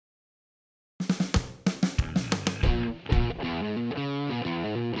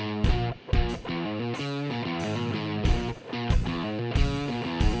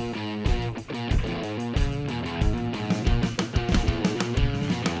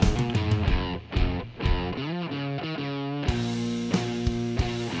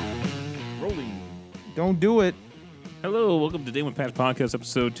Don't do it. Hello, welcome to Day One Patch Podcast,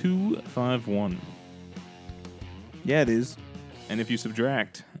 episode 251. Yeah, it is. And if you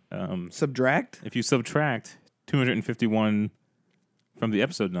subtract, Subtract? if you subtract 251 from the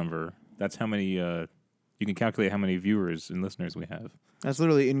episode number, that's how many. You can calculate how many viewers and listeners we have. That's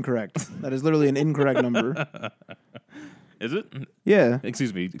literally incorrect. That is literally an incorrect number. Is it? Yeah,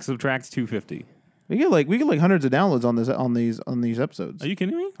 Excuse me. Subtract 250. we get like hundreds of downloads on these episodes. Are you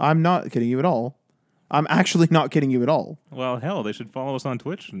kidding me? I'm not kidding you at all. I'm actually not kidding you at all. Well, hell, they should follow us on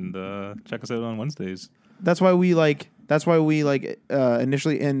Twitch and check us out on Wednesdays. That's why we initially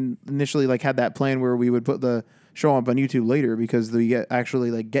like had that plan where we would put the show up on YouTube later because we get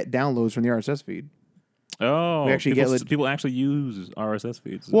downloads from the RSS feed. Oh, We actually people actually use RSS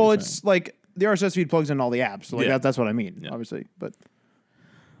feeds. is Well, what you're it's saying. like the RSS feed plugs in all the apps. So Yeah. that's what I mean, Yeah. obviously. But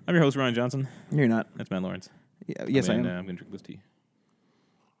I'm your host, Ryan Johnson. you're not. That's Matt Lawrence. Yeah, yes, I am. I'm going to drink this tea.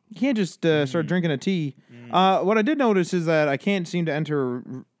 You can't just start drinking a tea. What I did notice is that I can't seem to enter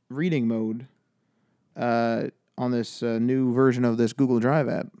reading mode on this new version of this Google Drive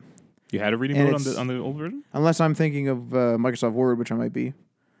app. You had a reading And mode it's- on the old version? Unless I'm thinking of Microsoft Word, which I might be.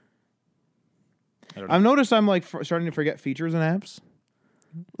 I don't know. I've noticed I'm like starting to forget features in apps.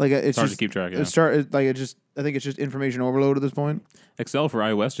 Like it's It's hard just to keep track. Yeah. I think it's just information overload at this point. Excel for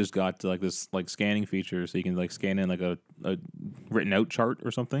iOS just got like this like scanning feature, so you can like scan in like a written out chart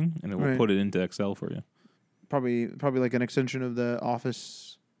or something, and it will Right. put it into Excel for you. Probably like an extension of the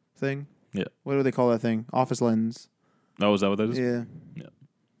Office thing. Yeah. What do they call that thing? Office Lens. Oh, is that what that is? Yeah.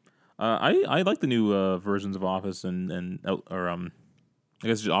 I like the new versions of Office and I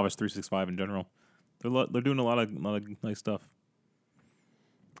guess just Office 365 in general. They're doing a lot of nice stuff.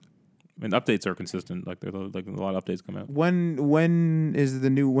 And updates are consistent. Like there's like a lot of updates come out. When was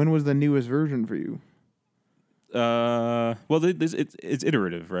the newest version for you? Well, it's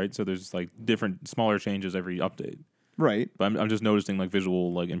iterative, right? So there's like different smaller changes every update. Right. But I'm just noticing like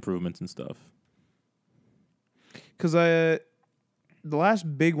visual like improvements and stuff. Because the last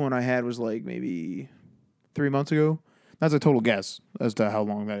big one I had was like maybe 3 months ago. That's a total guess as to how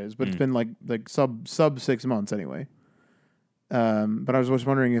long that is, but it's been like sub 6 months anyway. But I was just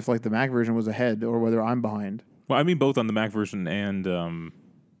wondering if like the Mac version was ahead or whether I'm behind. Well, I mean both on the Mac version and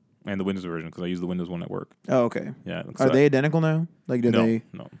the Windows version because I use the Windows one at work. Oh, okay. Yeah. Are they identical now? Like, No,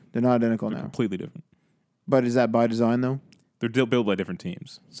 they're not identical they're now. completely different. But is that by design though? They're built by different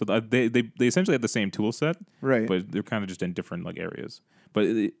teams, so they essentially have the same tool set, Right. but they're kind of just in different like areas. But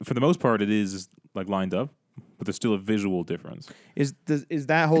for the most part, it is like lined up, but there's still a visual difference. Is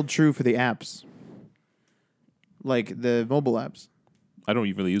that hold true for the apps? Like the mobile apps? I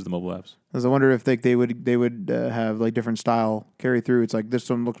don't really use the mobile apps. Because I wonder if they would have like different style carry through. It's like this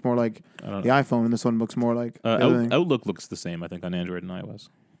one looks more like I don't the iPhone, and this one looks more like the other thing. Outlook looks the same, I think, on Android and iOS.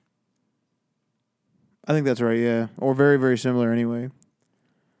 I think that's right, yeah. Or very, very similar anyway.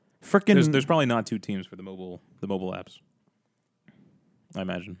 Frickin' There's probably not two teams for the mobile apps. I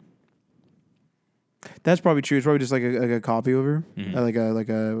imagine. that's probably true. It's probably just like a copy over, Mhm. like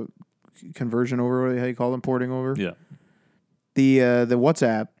a conversion over, how you call them, porting over. Yeah. The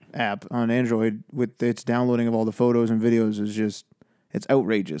WhatsApp app on Android with its downloading of all the photos and videos is just it's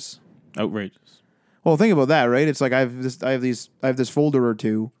outrageous. Outrageous. Well, think about that, right? It's like I have this folder or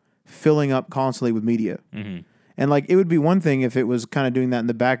two filling up constantly with media. Mm-hmm. And like it would be one thing if it was kind of doing that in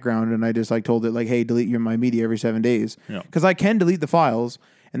the background and I just like told it like, hey, delete my media every 7 days. Yeah. Because I can delete the files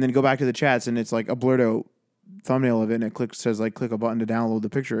and then go back to the chats and it's like a blurred out thumbnail of it and it says click a button to download the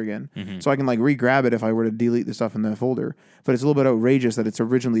picture again. Mm-hmm. So I can like re-grab it if I were to delete the stuff in the folder. But it's a little bit outrageous that it's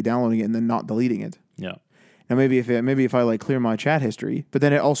originally downloading it and then not deleting it. Yeah. Now maybe if I like clear my chat history, but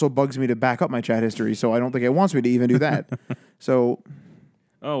then it also bugs me to back up my chat history, so I don't think it wants me to even do that. So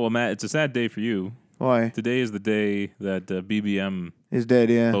Oh well, Matt, it's a sad day for you. why? Today is the day that BBM Is dead,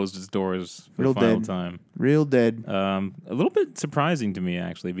 yeah. closed its doors for Real the final dead. time. Real dead. A little bit surprising to me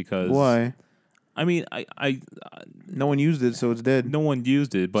actually because Why? I mean, I No one used it, so it's dead. no one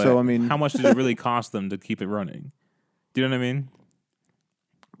used it, but So, I mean- how much did it really cost them to keep it running? Do you know what I mean?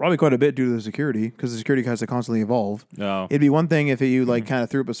 Probably quite a bit due to the security, because the security has to constantly evolve. No. It'd be one thing if you like kind of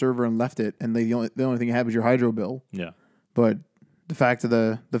threw up a server and left it, and the only thing you had was your hydro bill. Yeah. But the fact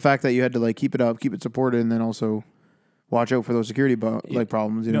that you had to like keep it up, keep it supported, and then also watch out for those security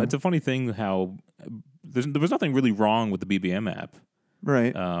problems. You know, It's a funny thing how there was nothing really wrong with the BBM app.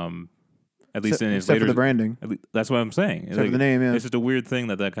 right? At least in its Except later. for the branding. That's what I'm saying. Except for the name, yeah. It's just a weird thing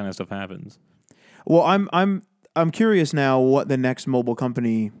that kind of stuff happens. Well, I'm curious now what the next mobile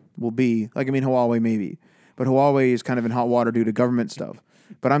company will be. Like, I mean, Huawei maybe, but Huawei is kind of in hot water due to government stuff.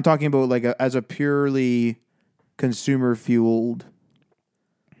 But I'm talking about like as a purely consumer fueled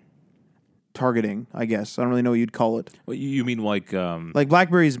targeting, I guess. I don't really know what you'd call it. Well, you mean like Like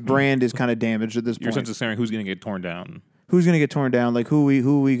BlackBerry's brand is kind of damaged at this you're point. essentially saying who's going to get torn down? Who's gonna get torn down? Like who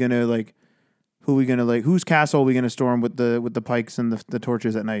we gonna like? Who we gonna like? Whose castle are we gonna storm with the pikes and the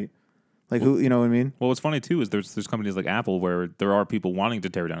torches at night? Like who? You know what I mean? Well, what's funny too is there's companies like Apple where there are people wanting to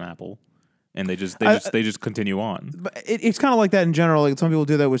tear down Apple, and they just continue on. But it's kind of like that in general. Like some people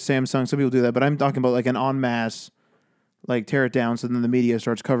do that with Samsung. Some people do that, but I'm talking about like an en masse, like tear it down. So then the media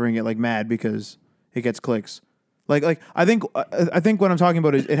starts covering it like mad because it gets clicks. Like I think what I'm talking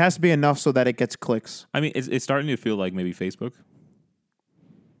about is it has to be enough so that it gets clicks. I mean, it's starting to feel like maybe Facebook.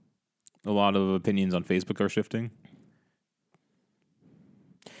 A lot of opinions on Facebook are shifting.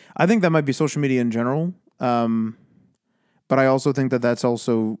 I think that might be social media in general. But I also think that that's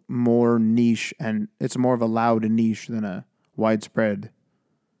also more niche, and it's more of a loud niche than a widespread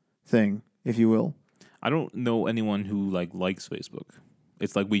thing, if you will. I don't know anyone who likes Facebook.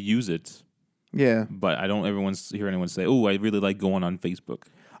 It's like we use it, Yeah. but I don't hear anyone say, "Oh, I really like going on Facebook."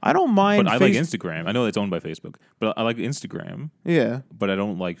 I don't mind. But I like Instagram. I know it's owned by Facebook, but I like Instagram. Yeah. But I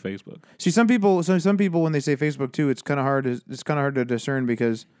don't like Facebook. See, some people when they say Facebook too, it's kind of hard to discern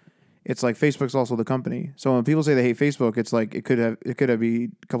because it's like Facebook's also the company. So when people say they hate Facebook, it's like it could have be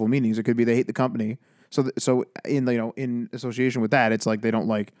a couple meanings. It could be they hate the company. So in association with that, it's like they don't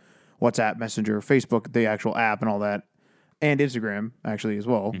like WhatsApp, Messenger, Facebook, the actual app and all that, and Instagram actually as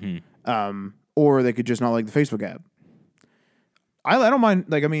well. Mm-hmm. Or they could just not like the Facebook app. I don't mind.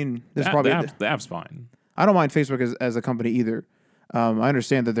 Like I mean, there's probably the app's fine. I don't mind Facebook as a company either. I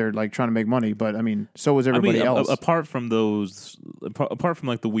understand that they're like trying to make money, but I mean, so is everybody else. Apart from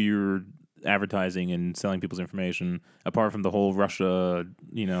like the weird advertising and selling people's information, apart from the whole Russia,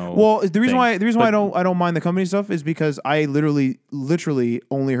 Well, the reason why I don't mind the company stuff is because I literally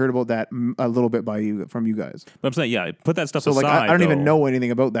only heard about that a little bit from you guys. But I'm saying, yeah, put that stuff So aside. like I don't even know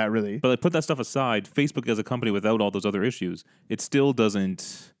anything about that really. But put that stuff aside. Facebook as a company without all those other issues, it still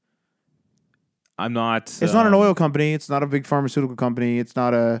doesn't. I'm not. It's not an oil company. It's not a big pharmaceutical company. It's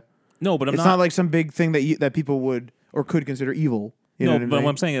not a. No, but it's not like some big thing that people would or could consider evil. You know what I mean? What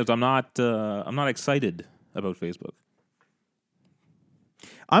I'm saying is I'm not excited about Facebook.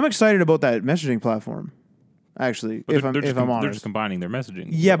 I'm excited about that messaging platform. Actually, But if I'm honest, they're just combining their messaging.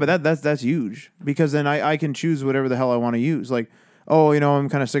 Yeah, but that's huge because then I can choose whatever the hell I want to use. Like, oh, I'm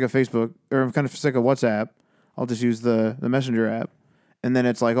kind of sick of Facebook or I'm kind of sick of WhatsApp. I'll just use the Messenger app. And then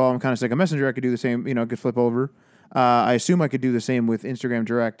it's like, oh, I'm kind of sick of Messenger. I could do the same. I could flip over. I assume I could do the same with Instagram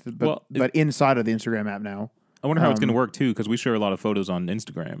Direct, but inside of the Instagram app now. I wonder how it's going to work too, because we share a lot of photos on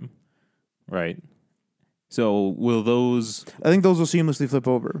Instagram, right? So will those? I think those will seamlessly flip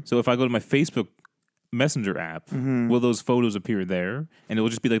over. So if I go to my Facebook Messenger app, will those photos appear there, and it will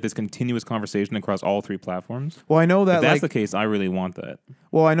just be like this continuous conversation across all three platforms? Well, I know that if that's the case, I really want that.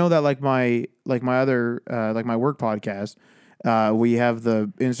 Well, I know that like my other my work podcast. We have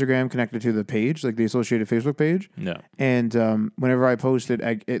the Instagram connected to the page, like the associated Facebook page. Yeah. And whenever I post it,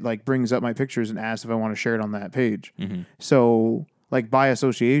 it like brings up my pictures and asks if I want to share it on that page. Mm-hmm. So like by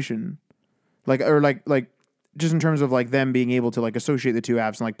association, like just in terms of like them being able to like associate the two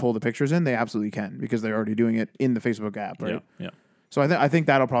apps and like pull the pictures in, they absolutely can because they're already doing it in the Facebook app, right? Yeah. So I think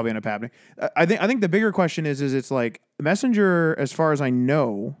that'll probably end up happening. I think the bigger question is it's like Messenger, as far as I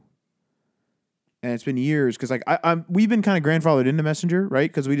know. And it's been years because like we've been kind of grandfathered into Messenger, right?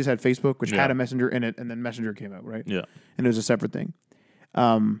 Because we just had Facebook, which had a Messenger in it, and then Messenger came out, right? Yeah, and it was a separate thing.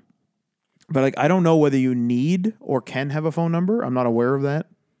 But like I don't know whether you need or can have a phone number. I'm not aware of that.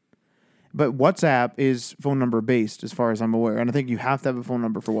 But WhatsApp is phone number based, as far as I'm aware, and I think you have to have a phone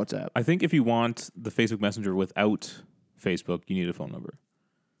number for WhatsApp. I think if you want the Facebook Messenger without Facebook, you need a phone number.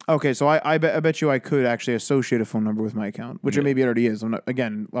 Okay, so I bet you I could actually associate a phone number with my account, which maybe it already is. I'm not,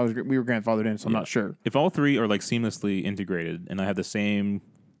 again, we were grandfathered in, so I'm not sure. If all three are like seamlessly integrated, and I have the same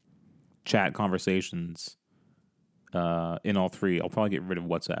chat conversations in all three, I'll probably get rid of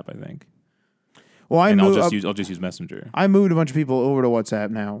WhatsApp. I think. Well, I'll just use Messenger. I moved a bunch of people over to WhatsApp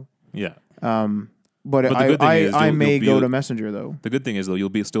now. Yeah. But I may go to Messenger though. The good thing is though,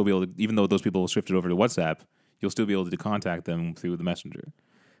 you'll still be able to, even though those people shifted over to WhatsApp, you'll still be able to contact them through the Messenger.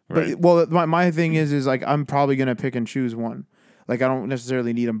 Right. But, well, my thing is like I'm probably gonna pick and choose one. Like I don't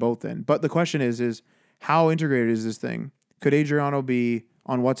necessarily need them both in. But the question is how integrated is this thing? Could Adriano be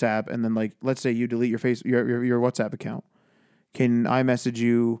on WhatsApp and then like let's say you delete your WhatsApp account? Can I message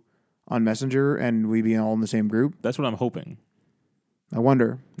you on Messenger and we be all in the same group? That's what I'm hoping. I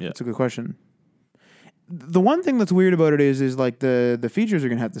wonder. Yeah. That's a good question. The one thing that's weird about it is like the features are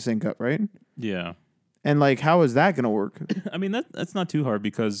gonna have to sync up, right? Yeah. And like, how is that going to work? I mean, that's not too hard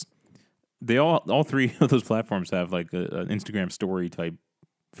because they all three of those platforms have like an Instagram story type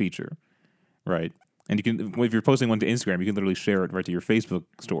feature, right? And you can, if you're posting one to Instagram, you can literally share it right to your Facebook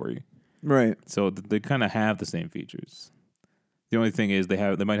story. Right. So they kind of have the same features. The only thing is they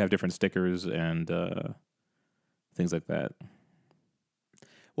might have different stickers and things like that.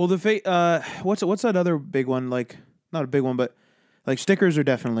 Well, what's that other big one? Like, not a big one, but like stickers are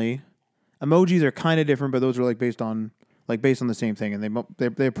definitely. Emojis are kind of different, but those are like based on the same thing, and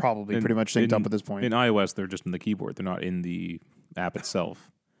they're probably pretty much synced up at this point. In iOS, they're just in the keyboard; they're not in the app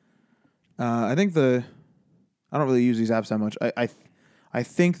itself. I think I don't really use these apps that much. I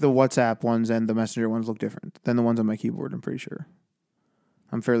think the WhatsApp ones and the Messenger ones look different than the ones on my keyboard. I'm pretty sure.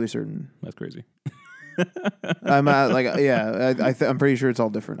 I'm fairly certain. That's crazy. I'm pretty sure it's all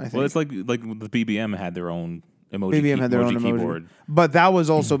different. I think. Well, it's like the BBM had their own emoji. BBM had their own keyboard. But that was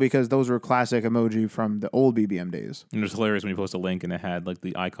also because those were classic emoji from the old BBM days. And it was hilarious when you post a link and it had like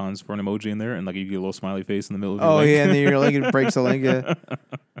the icons for an emoji in there, and like you get a little smiley face in the middle of your link. Yeah, and then your link it breaks the link. Yeah,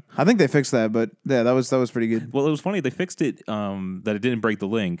 I think they fixed that, but yeah, that was pretty good. Well, it was funny they fixed it that it didn't break the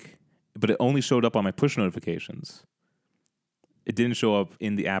link, but it only showed up on my push notifications. It didn't show up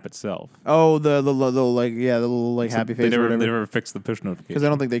in the app itself. Oh, the little happy face. They never fixed the push notification because I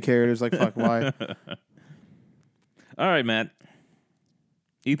don't think they cared. It was like, fuck, why? All right, Matt.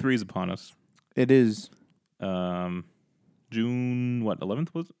 E3 is upon us. It is. June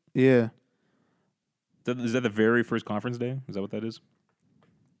 11th was it? Yeah. Is that the very first conference day? Is that what that is?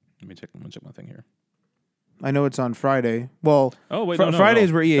 Let me check my thing here. I know it's on Friday. Well, oh wait,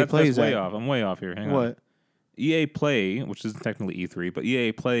 Fridays where EA plays. That's way off. I'm way off here. Hang on. What? EA Play, which isn't technically E3, but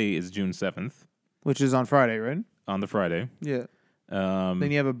EA Play is June 7th. Which is on Friday, right? On the Friday. Yeah. Then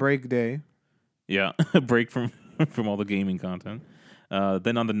you have a break day. Yeah, a break from all the gaming content.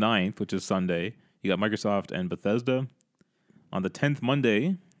 Then on the 9th, which is Sunday, you got Microsoft and Bethesda. On the 10th,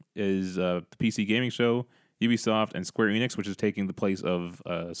 Monday, is the PC Gaming Show, Ubisoft, and Square Enix, which is taking the place of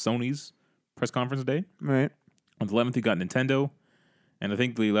Sony's press conference day. Right. On the 11th, you got Nintendo. And I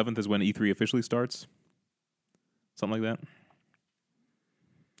think the 11th is when E3 officially starts. Something like that.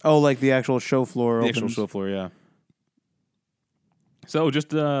 Oh, like the actual show floor opens. The actual show floor, yeah. So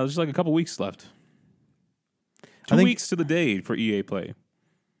just like a couple weeks left. 2 weeks to the day for EA Play.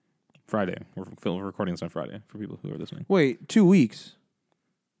 Friday. We're recording this on Friday for people who are listening. Wait, 2 weeks?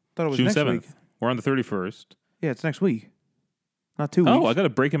 Thought it was June next 7th. week. We're on the 31st. Yeah, it's next week. Not 2 weeks. Oh, I got a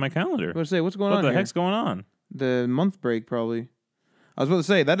break in my calendar. I was about to say, what's going on What the here? heck's going on? The month break, probably. I was about to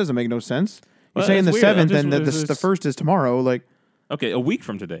say, that doesn't make no sense. You're Well, saying the it's weird. 7th and the 1st is tomorrow. Like, Okay, a week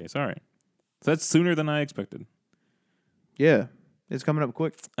from today. Sorry. So that's sooner than I expected. yeah, it's coming up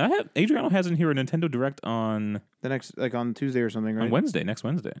quick. Adriano has in here a Nintendo Direct on The next, like on Tuesday or something, right? next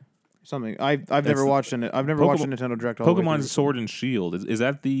Wednesday. Something. I've never watched I've never watched a Nintendo Direct. All the way Pokemon through. Sword and Shield. Is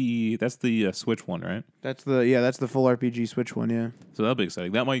that that's the Switch one, right? That's the full RPG Switch one. Yeah, So that'll be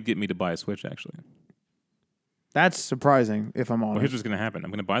exciting. That might get me to buy a Switch, actually. that's surprising. If I'm honest. Well, here's what's going to happen.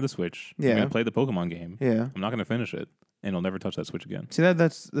 I'm going to buy the Switch. Yeah. I'm going to play the Pokemon game. Yeah. I'm not going to finish it, and I'll never touch that Switch again. See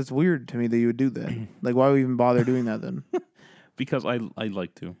that's weird to me that you would do that. Like, why would you even bother doing that then? Because I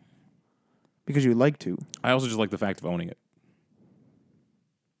like to. Because you like to. I also just like the fact of owning it.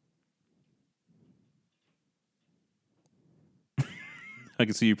 I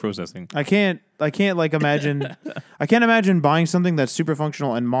can see you processing. I can't like imagine. I can't imagine buying something that's super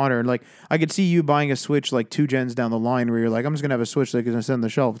functional and modern. Like, I could see you buying a Switch like 2 gens down the line, where you're like, I'm just gonna have a Switch that's gonna sit on the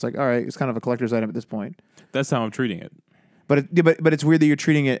shelf. It's like, all right, it's kind of a collector's item at this point. That's how I'm treating it. But it's weird that you're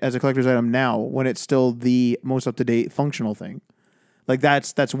treating it as a collector's item now when it's still the most up to date functional thing. Like,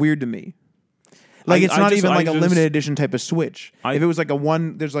 that's weird to me. Like, it's not even like a limited edition type of Switch. If it was like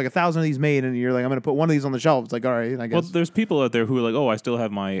there's like 1,000 of these made, and you're like, I'm going to put one of these on the shelf. It's like, all right, I guess. Well, there's people out there who are like, oh, I still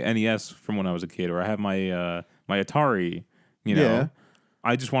have my NES from when I was a kid, or I have my my Atari. You know, Yeah.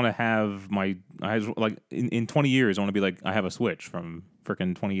 I just want to have in 20 years, I want to be like, I have a Switch from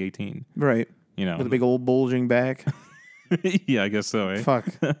frickin' 2018. Right. You know, With a big old bulging back. yeah, I guess so. Eh? Fuck.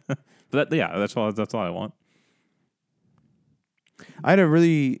 But that's all I want. I had a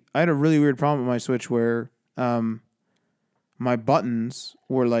really weird problem with my Switch where my buttons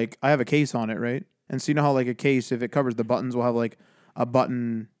were like, I have a case on it, right? And so you know how like a case, if it covers the buttons, will have like a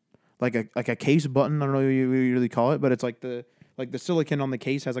button, like a case button. I don't know what you really call it, but it's like the silicon on the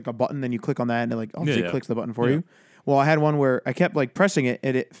case has like a button, then you click on that and it like obviously clicks the button for you. Well, I had one where I kept like pressing it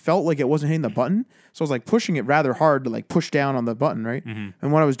and it felt like it wasn't hitting the button. So I was like pushing it rather hard to like push down on the button, right? Mm-hmm.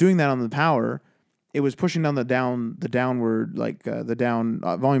 And when I was doing that on the power, it was pushing down the downward, like the down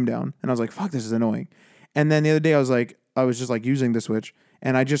volume down. And I was like, fuck, this is annoying. And then the other day I was just like using the Switch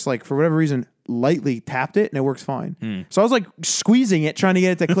and I just like for whatever reason lightly tapped it and it works fine. Hmm. So I was like squeezing it, trying to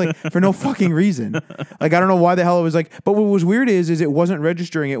get it to click for no fucking reason. Like I don't know why the hell it was like. But what was weird is it wasn't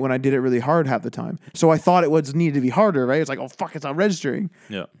registering it when I did it really hard half the time. So I thought it was needed to be harder, right? It's like, oh fuck, it's not registering.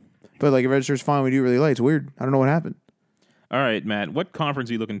 Yeah. But like it registers fine when you do it really light. It's weird. I don't know what happened. All right, Matt. What conference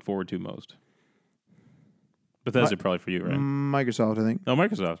are you looking forward to most? Bethesda probably for you, right? Microsoft, I think. Oh,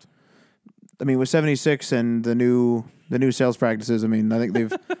 Microsoft. I mean, with 76 and the new sales practices, I mean, I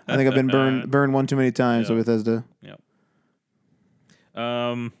think I've been burned one too many times with Bethesda. Yeah.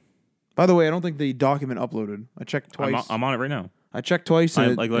 By the way, I don't think the document uploaded. I checked twice. I'm on it right now. I checked twice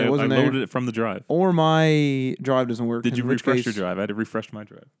and it wasn't I there. loaded it from the drive. Or my drive doesn't work. Did you refresh your drive? I had to refresh my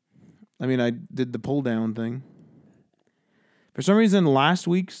drive. I mean, I did the pull down thing. For some reason, last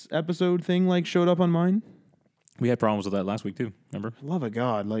week's episode thing like showed up on mine. We had problems with that last week too. Remember? Love of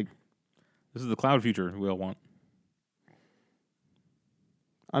God, like this is the cloud future we all want.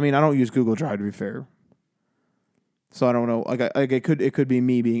 I mean, I don't use Google Drive to be fair, so I don't know. Like it could be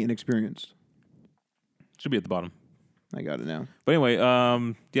me being inexperienced. Should be at the bottom. I got it now. But anyway,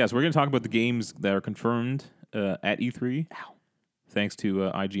 so we're going to talk about the games that are confirmed at E3. Ow. Thanks to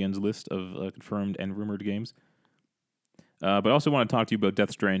IGN's list of confirmed and rumored games. But I also want to talk to you about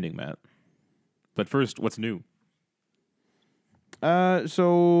Death Stranding, Matt. But first, what's new?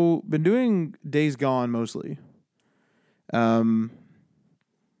 So been doing Days Gone mostly. I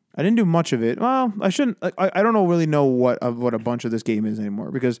didn't do much of it. Well, I shouldn't. I don't really know what a bunch of this game is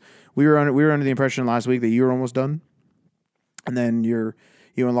anymore because we were under the impression last week that you were almost done, and then you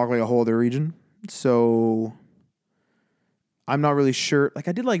unlock like a whole other region. So I'm not really sure. Like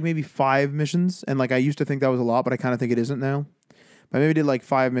I did like maybe 5 missions, and like I used to think that was a lot, but I kind of think it isn't now. But I maybe did like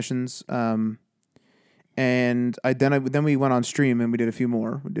 5 missions. And then we went on stream and we did a few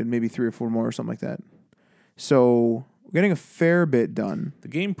more. We did maybe 3 or 4 more or something like that. So we're getting a fair bit done. The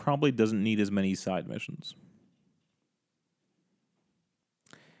game probably doesn't need as many side missions.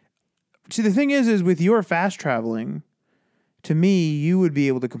 See, the thing is with your fast traveling, to me, you would be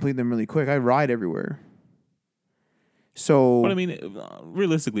able to complete them really quick. I ride everywhere. So, but I mean,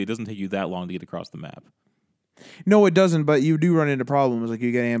 realistically, it doesn't take you that long to get across the map. No, it doesn't, but you do run into problems. Like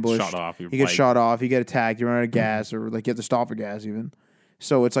you get ambushed, shot off, you get shot off, you get attacked, you run out of gas, or like you have to stop for gas even.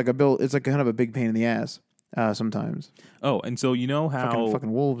 So it's like it's like kind of a big pain in the ass sometimes. Oh, and so you know how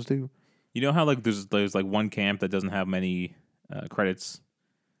fucking wolves too. You know how like there's like one camp that doesn't have many credits.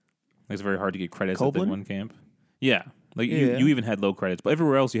 Like, it's very hard to get credits at the one camp. Yeah, like you even had low credits, but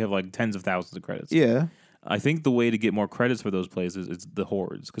everywhere else you have like tens of thousands of credits. Yeah, I think the way to get more credits for those places is the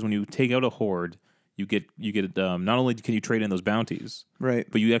hordes, because when you take out a horde. You get not only can you trade in those bounties, right,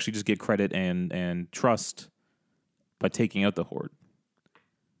 but you actually just get credit and trust by taking out the horde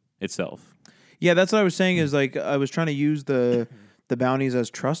itself. Yeah, that's what I was saying. Is like I was trying to use the bounties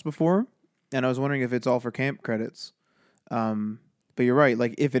as trust before, and I was wondering if it's all for camp credits. But you're right.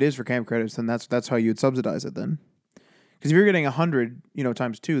 Like if it is for camp credits, then that's how you'd subsidize it then. Because if you're getting 100,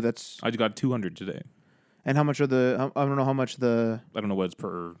 times 2, that's I got 200 today. And how much are the? I don't know how much the. I don't know what it's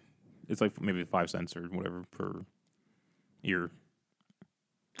per. It's like maybe 5 cents or whatever per year.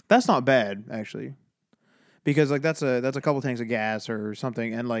 That's not bad, actually, because like that's a couple tanks of gas or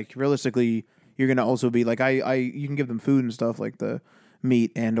something, and like realistically, you're gonna also be like you can give them food and stuff like the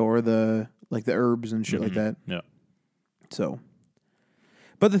meat and or the like the herbs and shit like that. Yeah. So,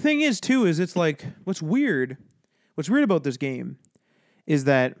 but the thing is too is it's like what's weird about this game is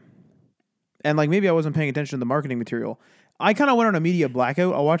that, and like maybe I wasn't paying attention to the marketing material. I kind of went on a media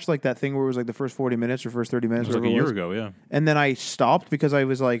blackout. I watched like that thing where it was like the first 40 minutes or first 30 minutes. It was like a year ago, yeah. And then I stopped because I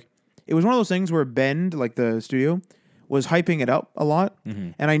was like, it was one of those things where Bend, like the studio, was hyping it up a lot.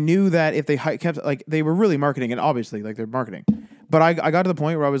 Mm-hmm. And I knew that if they kept, like, they were really marketing it, obviously, like they're marketing. But I got to the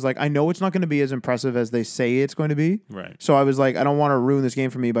point where I was like, I know it's not going to be as impressive as they say it's going to be. Right. So I was like, I don't want to ruin this game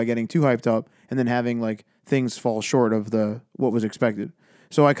for me by getting too hyped up and then having like things fall short of what was expected.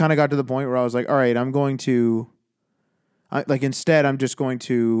 So I kind of got to the point where I was like, all right, I'm going to. Instead, I'm just going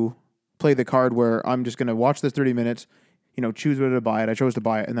to play the card where I'm just going to watch this 30 minutes, choose whether to buy it. I chose to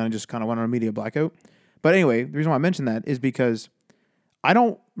buy it, and then I just kind of went on a media blackout. But anyway, the reason why I mentioned that is because I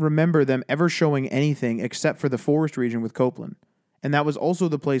don't remember them ever showing anything except for the forest region with Copeland. And that was also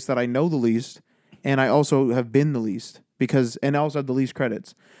the place that I know the least, and I also have been the least, and I also have the least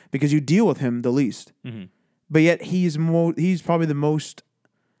credits, because you deal with him the least. Mm-hmm. But yet he's probably the most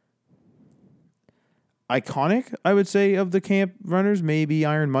iconic, I would say, of the camp runners. Maybe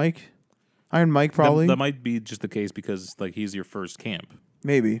Iron Mike. Iron Mike probably. That might be just the case because like he's your first camp.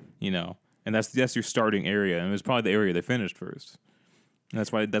 Maybe. And that's your starting area, and it was probably the area they finished first. And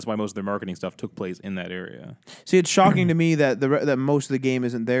that's why most of their marketing stuff took place in that area. See, it's shocking to me that that most of the game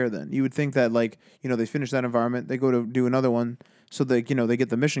isn't there. Then you would think that like they finish that environment, they go to do another one, so they they get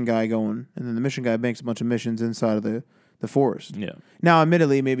the mission guy going, and then the mission guy makes a bunch of missions inside of the forest. Yeah. Now,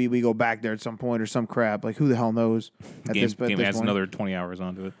 admittedly, maybe we go back there at some point or some crap. Like who the hell knows? At Game this adds point. another 20 hours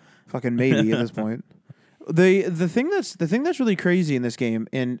onto it. Fucking maybe at this point. The thing that's really crazy in this game,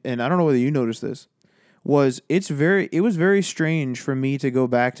 and I don't know whether you noticed this, was it was very strange for me to go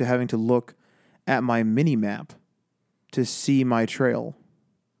back to having to look at my mini map to see my trail.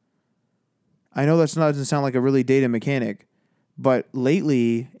 I know doesn't sound like a really dated mechanic, but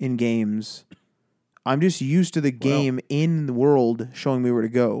lately in games, I'm just used to the game in the world showing me where to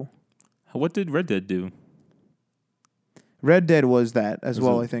go. What did Red Dead do? Red Dead was that as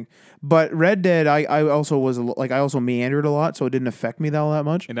well, I think. But Red Dead, I also was I also meandered a lot, so it didn't affect me all that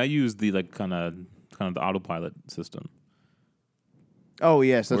much. And I used the kind of the autopilot system. Oh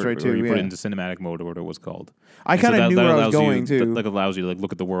yes, that's right too. Where you put it into cinematic mode or what it was called. I kind of knew where I was going too. That allows you to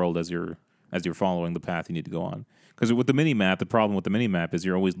look at the world as you're following the path you need to go on. Because with the mini map, the problem with the mini map is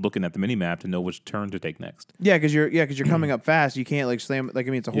you're always looking at the mini map to know which turn to take next. Yeah, because you're coming up fast. You can't slam.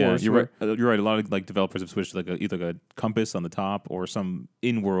 It's a horse. You're right. You're right. A lot of developers have switched to either a compass on the top or some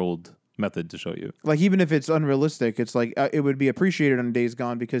in-world method to show you. Even if it's unrealistic, it's it would be appreciated on Days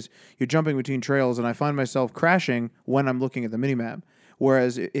Gone because you're jumping between trails, and I find myself crashing when I'm looking at the mini map.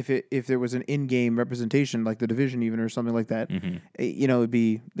 Whereas if there was an in-game representation like the Division even or something like that, it'd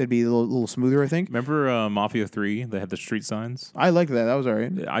be a little smoother. I think. Remember Mafia 3? They had the street signs. I liked that. That was all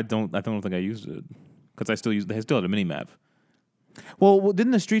right. I don't think I used it because they still had a mini map. Well,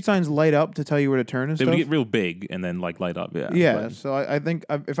 didn't the street signs light up to tell you where to turn and they stuff? would get real big and then light up. Yeah. Yeah. So I think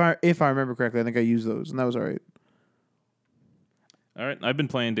if I remember correctly, I think I used those and that was all right. All right. I've been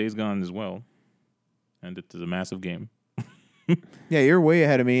playing Days Gone as well, and it is a massive game. Yeah, you're way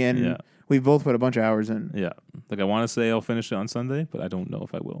ahead of me, and we've both put a bunch of hours in. Yeah, I want to say I'll finish it on Sunday, but I don't know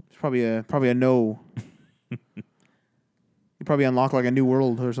if I will. It's probably a no. You probably unlock a new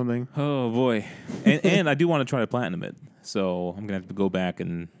world or something. Oh boy, and I do want to try to platinum it, so I'm gonna have to go back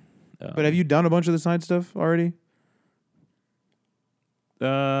and. But have you done a bunch of the side stuff already? I'm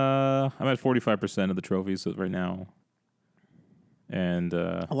at 45% of the trophies right now, and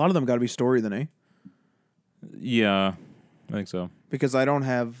a lot of them got to be story then, eh? Yeah. I think so. Because I don't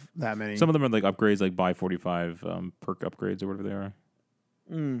have that many. Some of them are upgrades, buy 45 perk upgrades or whatever they are.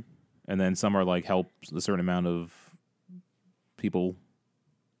 Mm. And then some are help a certain amount of people,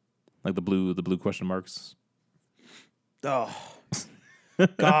 like the blue question marks. Oh,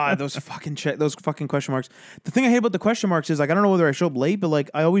 God, those fucking question marks. The thing I hate about the question marks is I don't know whether I show up late, but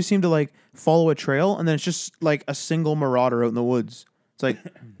I always seem to follow a trail and then it's just a single marauder out in the woods. It's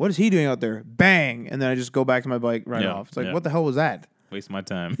what is he doing out there? Bang! And then I just go back to my bike off. It's what the hell was that? Waste my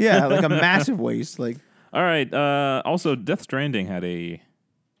time. Yeah, a massive waste. All right. Also, Death Stranding had a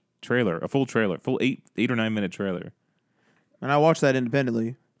trailer, a full 8 or 9 minute trailer. And I watched that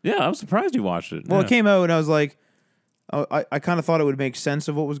independently. Yeah, I was surprised you watched it. Well, It came out and I was like, I kind of thought it would make sense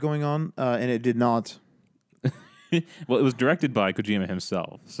of what was going on, and it did not. Well, it was directed by Kojima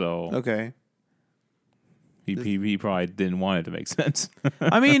himself, so okay. He probably didn't want it to make sense.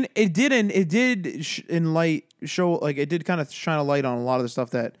 I mean, it didn't. It did show it did kind of shine a light on a lot of the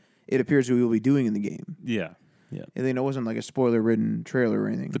stuff that it appears we will be doing in the game. Yeah, yeah. And it wasn't a spoiler-ridden trailer or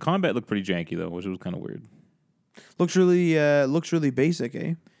anything. The combat looked pretty janky though, which was kind of weird. Looks really basic,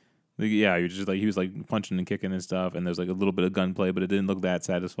 eh? Yeah, you're just he was punching and kicking and stuff, and there's a little bit of gunplay, but it didn't look that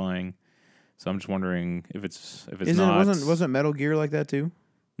satisfying. So I'm just wondering if it's not. Wasn't Metal Gear like that too?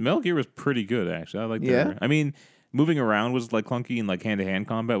 Metal Gear was pretty good, actually. I like that. Yeah? I mean, moving around was clunky, and hand-to-hand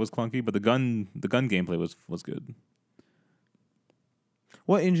combat was clunky, but the gun gameplay was good.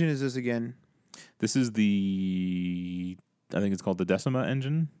 What engine is this again? This is I think it's called the Decima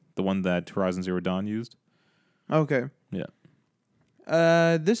engine, the one that Horizon Zero Dawn used. Okay. Yeah.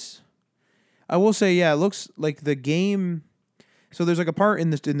 This, I will say, it looks like the game. So there's a part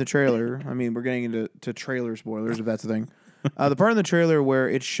in the trailer. I mean, we're getting into trailer spoilers if that's the thing. The part in the trailer where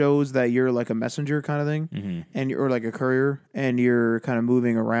it shows that you're a messenger kind of thing, and you're a courier, and you're kind of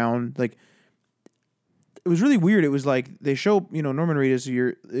moving around. It was really weird. It was they show Norman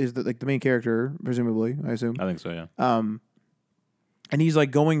Reedus is the main character, presumably. I assume. I think so. Yeah. And he's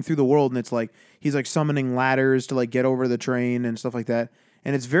going through the world, and it's he's summoning ladders to get over the train and stuff like that.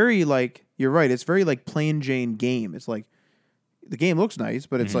 And it's very you're right. It's very plain Jane game. It's the game looks nice,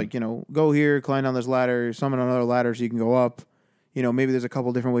 but it's go here, climb down this ladder, summon another ladder so you can go up. Maybe there's a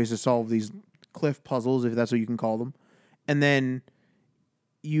couple different ways to solve these cliff puzzles, if that's what you can call them. And then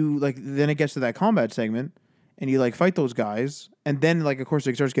then it gets to that combat segment, and you like fight those guys, and then like of course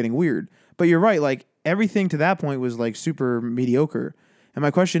it starts getting weird. But you're right, like everything to that point was like super mediocre. And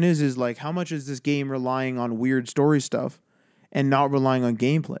my question is like how much is this game relying on weird story stuff and not relying on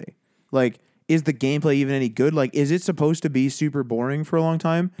gameplay? Like, is the gameplay even any good? Like, is it supposed to be super boring for a long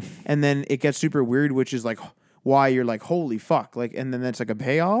time, and then it gets super weird, which is like why you're like, holy fuck, like, and then that's like a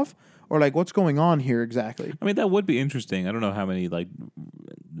payoff, or like, what's going on here exactly? I mean, that would be interesting. I don't know how many like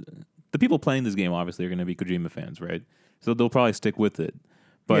the people playing this game obviously are going to be Kojima fans, right? So they'll probably stick with it.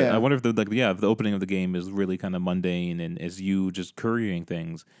 But Yeah. I wonder if if the opening of the game is really kind of mundane and is you just currying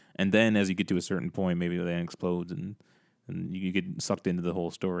things, and then as you get to a certain point, maybe the end explodes and you get sucked into the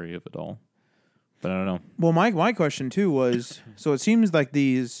whole story of it all. But I don't know. Well, my question too was, so it seems like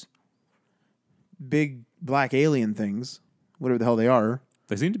these big black alien things, whatever the hell they are,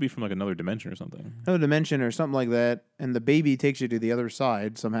 They seem to be from like another dimension or something. another dimension or something like that, and the baby takes you to the other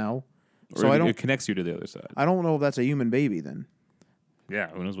side somehow. Or So it connects you to the other side. I don't know if that's a human baby then. Yeah,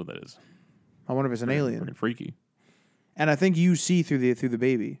 who knows what that is? I wonder if it's an alien. Pretty freaky. And I think you see through the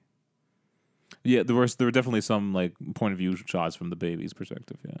baby. Yeah, there were definitely some like point of view shots from the baby's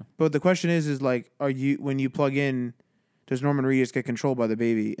perspective. Yeah. But the question is like, are you when you plug in, does Norman Reedus get controlled by the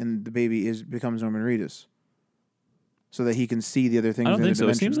baby, and the baby becomes Norman Reedus, so that he can see the other things? I don't in think the so. It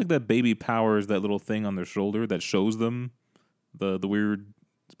dimension? seems like that baby powers that little thing on their shoulder that shows them the weird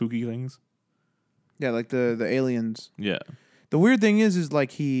spooky things. Yeah, like the aliens. Yeah. The weird thing is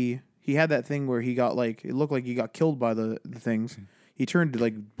like he had that thing where he got like it looked like he got killed by the things. He turned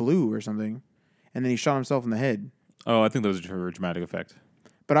like blue or something, and then he shot himself in the head. Oh, I think that was for a dramatic effect.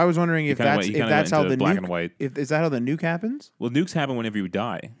 But I was wondering if kinda that's went- he kinda how went the into black nuke, and white. if is that how the nuke happens? Well, nukes happen whenever you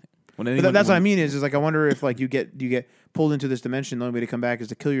die. But that's what I mean is like I wonder if like you get pulled into this dimension, the only way to come back is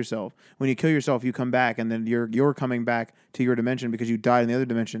to kill yourself. When you kill yourself, you come back, and then you're coming back to your dimension because you died in the other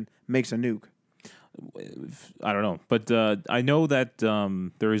dimension makes a nuke. I don't know, but I know that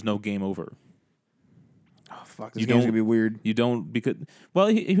there is no game over. Oh fuck, this You game's don't- gonna be weird. You don't because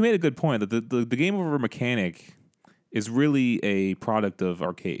he made a good point that the game over mechanic is really a product of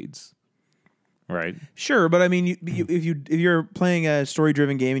arcades, right? Sure, but I mean, if you're playing a story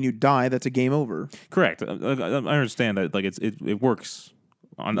driven game and you die, that's a game over. Correct. I understand that like it works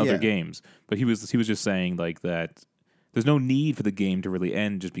on other Yeah. games, but he was just saying like that there's no need for the game to really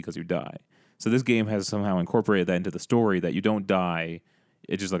end just because you die. So this game has somehow incorporated that into the story that you don't die.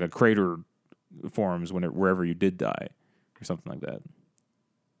 It's just like a crater forms wherever you did die or something like that.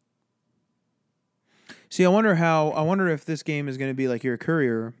 See, I wonder if this game is going to be like you're a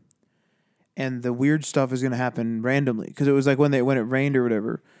courier, and the weird stuff is going to happen randomly because it was like when it rained or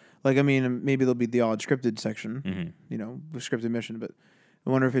whatever. Like I mean, maybe there'll be the odd scripted section, you know, the scripted mission, but I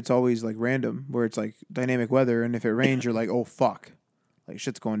wonder if it's always like random where it's like dynamic weather, and if it rains, you're like, oh fuck, like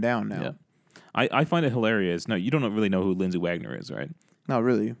shit's going down now. Yeah. I find it hilarious. No, you don't really know who Lindsay Wagner is, right? Not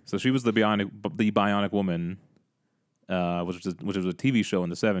really. So she was the Bionic Woman, which was a TV show in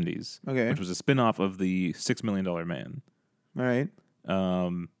the 70s. Okay. Which was a spin-off of the $6 Million Man. All right.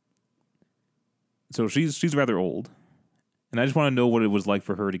 So she's rather old, and I just want to know what it was like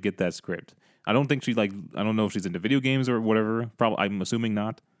for her to get that script. I don't think I don't know if she's into video games or whatever. Probably, I'm assuming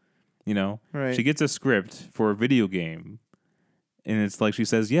not. You know, Right. She gets a script for a video game, and it's like she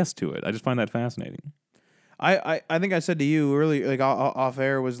says yes to it. I just find that fascinating. I think I said to you earlier, like off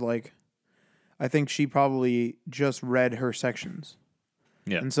air, was like, I think she probably just read her sections.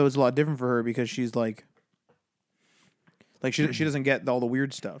 Yeah. And so it's a lot different for her because she's like she doesn't get all the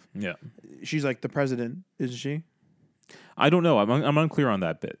weird stuff. Yeah. She's like the president, isn't she? I don't know. I'm unclear on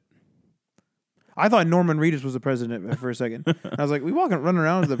that bit. I thought Norman Reedus was the president for a second. I was like, we running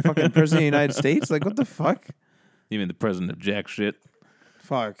around as the fucking president of the United States? Like, what the fuck? You mean the president of jack shit?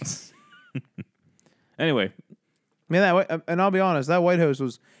 Fuck. Anyway, Man, and I'll be honest, that White House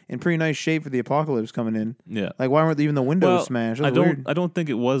was in pretty nice shape for the apocalypse coming in. yeah. Like, why weren't even the windows Well, smashed? That was weird. I don't think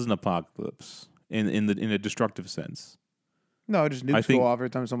it was an apocalypse in a destructive sense. No, just nukes think- go off every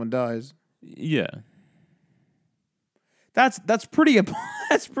time someone dies. Yeah. That's pretty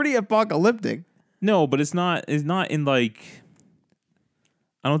that's pretty apocalyptic. No, but it's not in like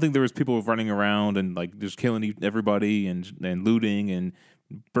I don't think there was people running around and like just killing everybody and looting and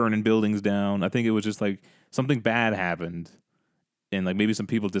burning buildings down. I think it was just like something bad happened and like maybe some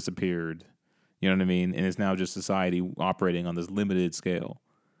people disappeared. You know what I mean? And it's now just society operating on this limited scale.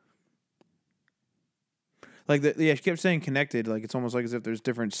 Like she kept saying connected. Like it's almost like as if there's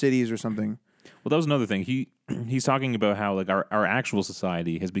different cities or something. Well, that was another thing. He's talking about how like our actual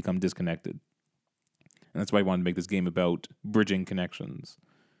society has become disconnected. And that's why I wanted to make this game about bridging connections.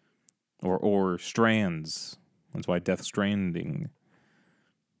 Or strands. That's why Death Stranding.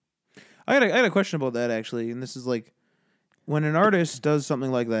 I got a question about that actually, and this is like, when an artist does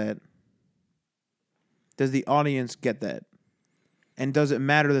something like that, does the audience get that? And does it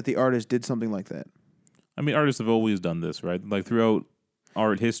matter that the artist did something like that? I mean, artists have always done this, right? Like throughout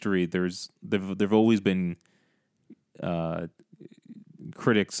art history, there've always been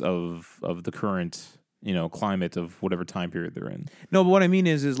critics of the current climate of whatever time period they're in. No, but what I mean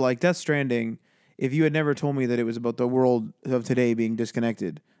is like Death Stranding. If you had never told me that it was about the world of today being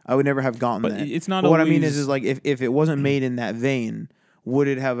disconnected, I would never have gotten But that. it's not. But what I mean always- is like if it wasn't made in that vein, would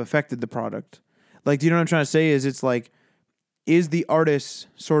it have affected the product? Like, do you know what I'm trying to say? It's like, is the artist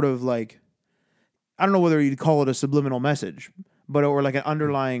sort of like, I don't know whether you'd call it a subliminal message, but or like an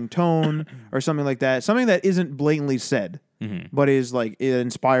underlying tone or something like that, something that isn't blatantly said, but is like it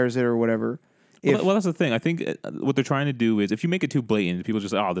inspires it or whatever. Well, that's the thing. I think what they're trying to do is, if you make it too blatant, people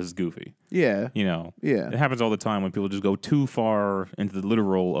just say, "Oh, this is goofy." Yeah. Yeah. Yeah. It happens all the time when people just go too far into the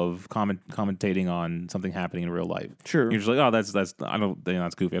literal of commentating on something happening in real life. Sure. You're just like, "Oh, that's I don't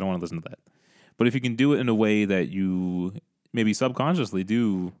that's goofy. I don't want to listen to that." But if you can do it in a way that you maybe subconsciously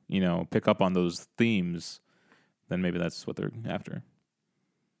do, pick up on those themes, then maybe that's what they're after.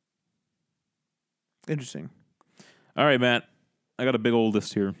 Interesting. All right, Matt. I got a big old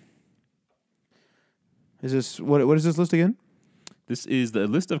list here. Is this what is this list again? This is the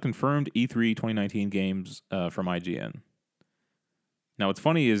list of confirmed E3 2019 games from IGN. Now, what's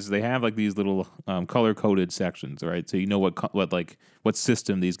funny is they have like these little color-coded sections, right? So you know what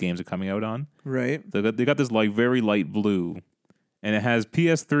system these games are coming out on. Right. They got this like very light blue, and it has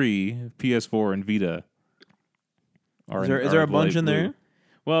PS3, PS4, and Vita. Is there a bunch in there?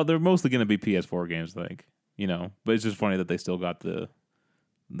 Well, they're mostly going to be PS4 games, I think. But it's just funny that they still got the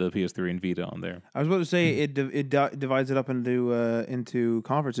PS3 and Vita on there. I was about to say it divides it up into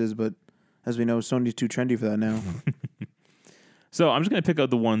conferences, but as we know, Sony's too trendy for that now. So I'm just going to pick out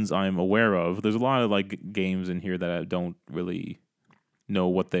the ones I'm aware of. There's a lot of like games in here that I don't really know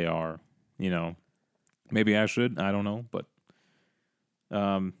what they are. Maybe I should. I don't know, but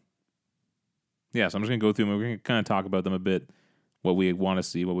yeah. So I'm just going to go through them. We're going to kind of talk about them a bit, what we want to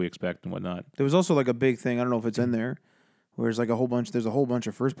see, what we expect, and whatnot. There was also like a big thing. I don't know if it's in there. Where there's like there's a whole bunch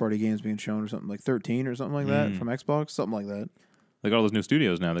of first party games being shown or something, like 13 or something like that from Xbox, something like that. They got all those new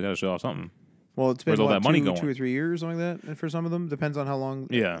studios now. They got to show off something. Well, it's been Where's all that money going? 2 or 3 years, something like that. For some of them, depends on how long.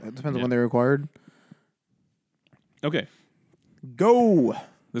 Yeah, it depends on when they're acquired. Okay, go.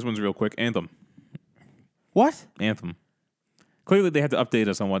 This one's real quick. Anthem. What? Anthem. Clearly, they had to update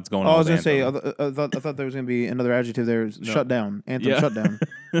us on what's going on. I was going going to say, I thought there was going to be another adjective there. Shut down. Anthem shut down.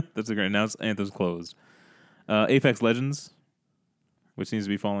 That's a great announce. Anthem's closed. Apex Legends, which seems to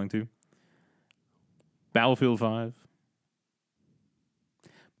be falling too. Battlefield 5.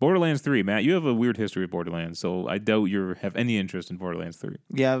 Borderlands 3. Matt, you have a weird history with Borderlands, so I doubt you have any interest in Borderlands 3.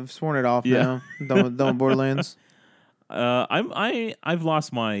 Yeah, I've sworn it off now. Done with Borderlands. I've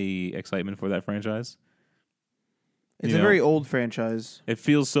lost my excitement for that franchise. It's a very old franchise. It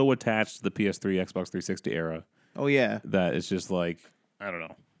feels so attached to the PS3, Xbox 360 era Oh, yeah. that it's just like, I don't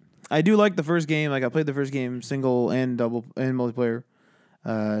know. I do like the first game. Like, I played the first game single and double and multiplayer.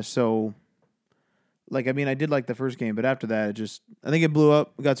 So, like, I mean, I did like the first game, but after that, I think it blew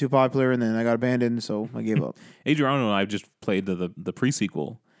up, got too popular, and then I got abandoned, so I gave up. Adriano and I just played the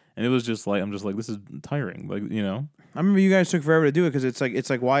pre-sequel, and it was just like, I'm just like, this is tiring. Like, I remember you guys took forever to do it because it's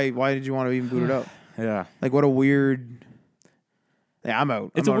like why did you want to even boot it up? Yeah. Like, what a weird. Yeah, I'm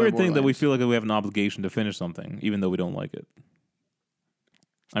out. It's I'm a out weird on thing that we Borderlands. feel like we have an obligation to finish something, even though we don't like it.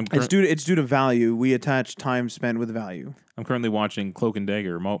 It's due to value. We attach time spent with value. I'm currently watching Cloak and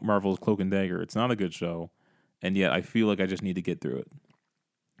Dagger, Marvel's Cloak and Dagger. It's not a good show, and yet I feel like I just need to get through it.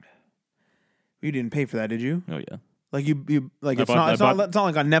 You didn't pay for that, did you? Oh yeah, Like you like I it's bought- not I it's not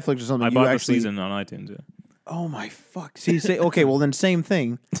like on Netflix or something. I You bought actually, the season on iTunes. Yeah, Oh my fuck! See, say okay. Well, then same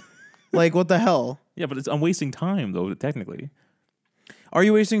thing. Like, what the hell? yeah, but I'm wasting time though. Technically, Are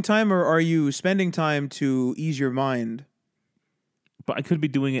you wasting time or are you spending time to ease your mind? but I could be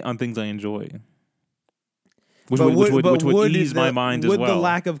doing it on things I enjoy, which But would ease my mind as well. Would the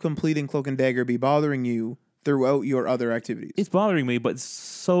lack of completing Cloak and Dagger be bothering you throughout your other activities? It's bothering me, but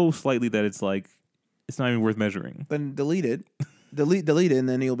so slightly that it's like it's not even worth measuring. Then delete it. delete it, and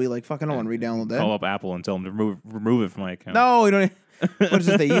then you'll be like, "Fucking, I want to re-download that." Call up Apple and tell them to remove it from my account. No, you don't. What is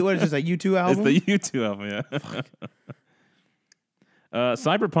this? What is this? A U2 album? It's the YouTube album, yeah.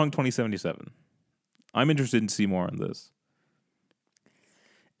 Cyberpunk 2077. I'm interested in see more on this.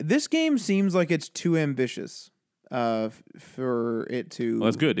 This game seems like it's too ambitious for it to. Well,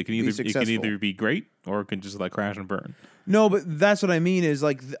 that's good. It can be either successful. be great or it can just like crash and burn. No, but that's what I mean. Is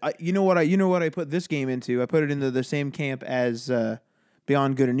like you know what I put this game into? I put it into the same camp as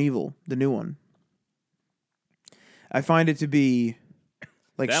Beyond Good and Evil, the new one. I find it to be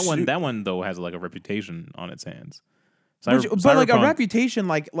like that one though has like a reputation on its hands. but like a reputation,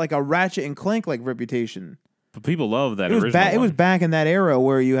 like a Ratchet and Clank like reputation. But people love that. It was back in that era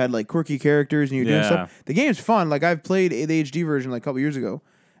where you had like quirky characters and you're doing Yeah. stuff. The game's fun. Like I've played the HD version like a couple years ago.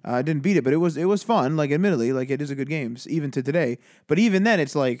 I didn't beat it, but it was fun. Like admittedly, like it is a good game even to today. But even then,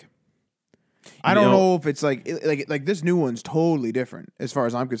 it's like I don't know if it's like this new one's totally different as far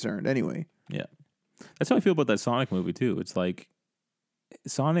as I'm concerned. Anyway, Yeah, that's how I feel about that Sonic movie too. It's like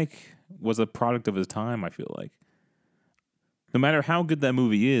Sonic was a product of his time. I feel like no matter how good that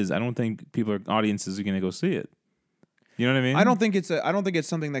movie is, I don't think audiences are going to go see it. You know what I mean? I don't think it's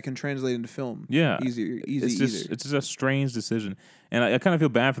something that can translate into film. Yeah, easy. It's just a strange decision, and I kind of feel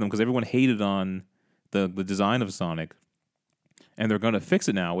bad for them because everyone hated on the design of Sonic, and they're going to fix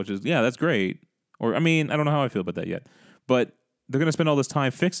it now, which is that's great. Or I mean, I don't know how I feel about that yet, but they're going to spend all this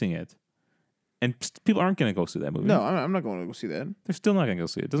time fixing it, and people aren't going to go see that movie. No, I'm not going to go see that. They're still not going to go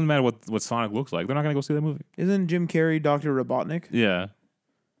see it. It doesn't matter what Sonic looks like. They're not going to go see that movie. Isn't Jim Carrey Dr. Robotnik? Yeah.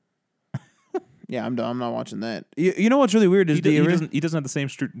 Yeah, I'm not watching that. You know what's really weird is he doesn't have the same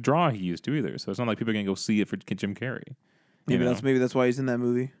draw he used to either. So it's not like people are going to go see it for Jim Carrey. Maybe that's why he's in that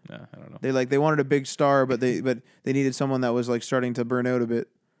movie. Yeah, I don't know. They wanted a big star, but they needed someone that was like starting to burn out a bit.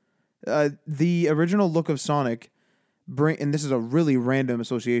 The original look of Sonic, and this is a really random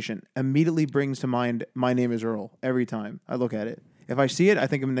association, immediately brings to mind My Name Is Earl every time I look at it. If I see it, I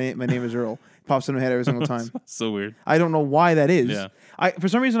think my name is Earl. Pops in my head every single time. So weird. I don't know why that is. Yeah. For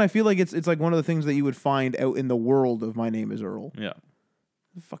some reason I feel like it's like one of the things that you would find out in the world of My Name Is Earl. Yeah.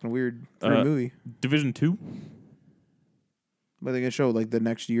 It's a fucking weird movie. Division 2? But they're gonna show like the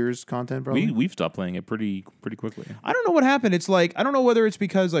next year's content. Probably we've stopped playing it pretty quickly. I don't know what happened. It's like I don't know whether it's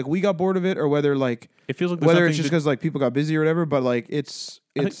because like we got bored of it or whether like it feels like whether it's just because like people got busy or whatever. But like it's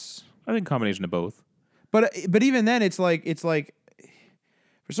I think combination of both. But even then it's like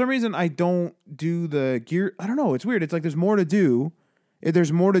for some reason I don't do the gear. I don't know. It's weird. It's like there's more to do.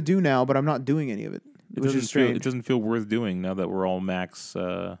 There's more to do now, but I'm not doing any of it. Which is strange. It doesn't feel worth doing now that we're all max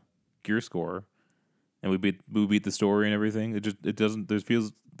gear score. And we beat the story and everything. It doesn't.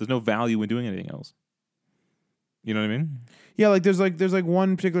 There's no value in doing anything else. You know what I mean? Yeah, like there's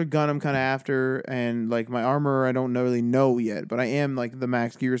one particular gun I'm kind of after, and like my armor I don't really know yet, but I am like the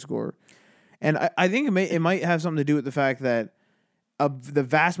max gear score, and I think it might have something to do with the fact that the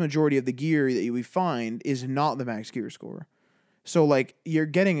vast majority of the gear that we find is not the max gear score. So like you're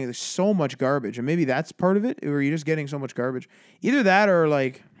getting so much garbage, and maybe that's part of it, or you're just getting so much garbage. Either that or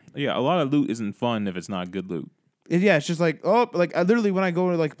like. Yeah, a lot of loot isn't fun if it's not good loot. It's just like, I literally when I go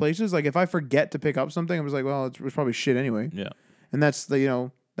to like places, like if I forget to pick up something, I'm just like, well, it's probably shit anyway. Yeah. And that's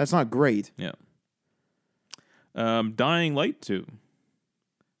that's not great. Yeah. Dying Light 2.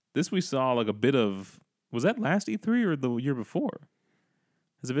 This we saw like a bit of, was that last E3 or the year before?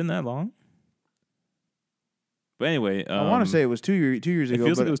 Has it been that long? But anyway. I want to say it was 2 years ago. It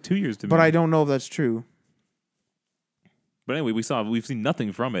feels like it was 2 years to me. But I don't know if that's true. But anyway, we've seen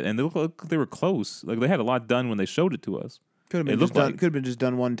nothing from it, and they look like they were close. Like they had a lot done when they showed it to us. Could have been just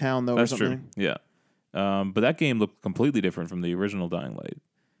done one town though. That's or something. True. Yeah, but that game looked completely different from the original Dying Light.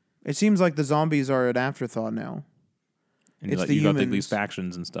 It seems like the zombies are an afterthought now. And it's you got these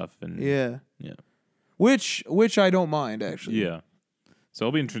factions and stuff, and yeah, which I don't mind actually. Yeah, so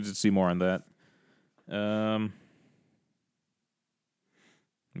I'll be interested to see more on that. Let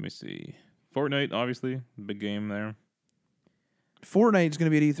me see. Fortnite, obviously, big game there. Fortnite's going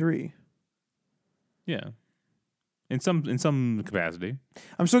to be at E3. Yeah. In some capacity.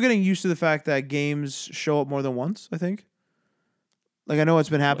 I'm still getting used to the fact that games show up more than once, I think. Like, I know it's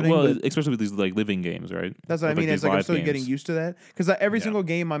been happening. Well, especially with these, like, living games, right? That's what I mean. It's like I'm still getting used to that. Because every single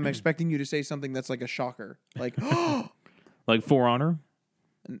game, I'm expecting you to say something that's like a shocker. Like, like For Honor?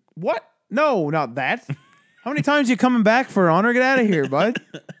 What? No, not that. How many times are you coming back For Honor? Get out of here, bud.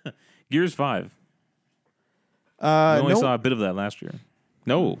 Gears 5. We only saw a bit of that last year.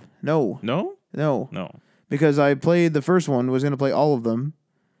 No. Because I played the first one, was going to play all of them,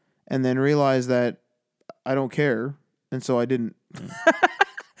 and then realized that I don't care, and so I didn't.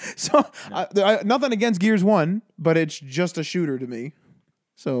 So, nothing against Gears 1, but it's just a shooter to me.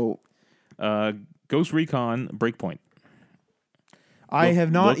 So, Ghost Recon Breakpoint. I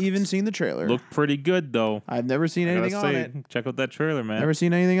have not even seen the trailer. Looked pretty good, though. I've never seen anything on it. Check out that trailer, man. Never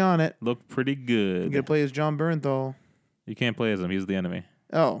seen anything on it. Looked pretty good. You got to play as John Bernthal. You can't play as him. He's the enemy.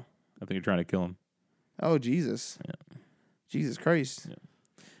 Oh. I think you're trying to kill him. Oh, Jesus. Yeah. Jesus Christ.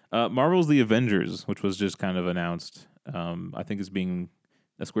 Yeah. Marvel's The Avengers, which was just kind of announced, I think is being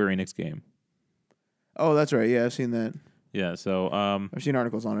a Square Enix game. Oh, that's right. Yeah, I've seen that. Yeah, so I've seen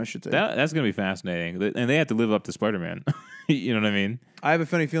articles on it, I should say. that's going to be fascinating. And they have to live up to Spider-Man. You know what I mean? I have a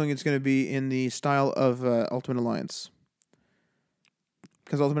funny feeling it's going to be in the style of Ultimate Alliance.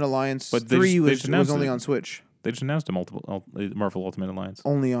 Because Ultimate Alliance But they 3 just was announced only it. on Switch. They just announced a Marvel Ultimate Alliance.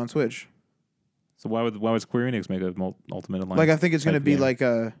 Only on Switch. So why would Square Enix make a Ultimate Alliance? Like, I think it's going to type be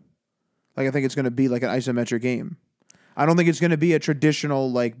game? I think it's going to be like an isometric game. I don't think it's going to be a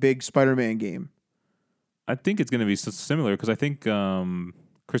traditional, like, big Spider-Man game. I think it's going to be similar because I think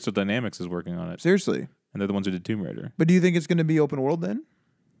Crystal Dynamics is working on it, Seriously. and they're the ones who did Tomb Raider. But do you think it's going to be open world then?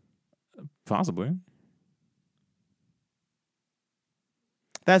 Possibly.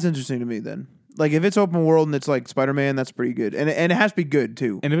 That's interesting to me then. Like, if it's open world and it's like Spider-Man, that's pretty good. And it has to be good,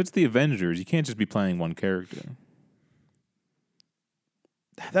 too. And if it's the Avengers, you can't just be playing one character.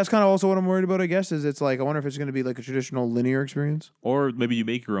 That's kind of also what I'm worried about, I guess, is it's like, I wonder if it's going to be like a traditional linear experience. Or maybe you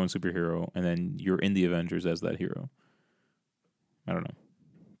make your own superhero, and then you're in the Avengers as that hero. I don't know.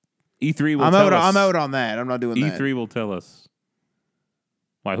 E3 will tell us. I'm out on that. I'm not doing that. E3 will tell us.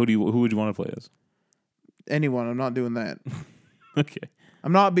 Why? Who would you want to play as? Anyone. I'm not doing that. Okay.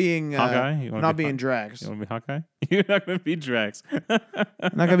 I'm not being Hawkeye? You I'm wanna not be being Drax. You want to be Hawkeye? You're not going to be Drax. I'm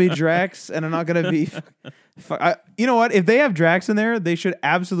not gonna be Drax, and I'm not gonna be. You know what? If they have Drax in there, they should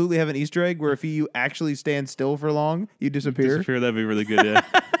absolutely have an Easter egg where if you actually stand still for long, you disappear. That'd be really good. Yeah.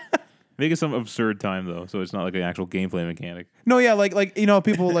 Make it some absurd time though, so it's not like an actual gameplay mechanic. No, yeah, like you know,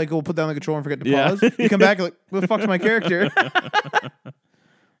 people like will put down the controller and forget to Yeah. pause. You come back like, what the fuck's my character?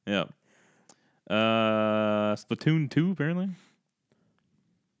 Yeah. Splatoon 2 apparently.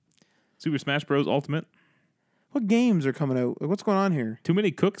 Super Smash Bros. Ultimate. What games are coming out? Like, what's going on here? Too Many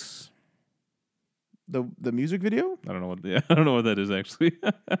Cooks. The music video? I don't know what. I don't know what that is actually.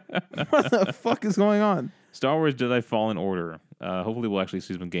 What the fuck is going on? Star Wars Jedi Fallen Order. Hopefully, we'll actually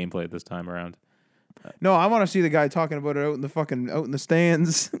see some gameplay this time around. No, I want to see the guy talking about it out in the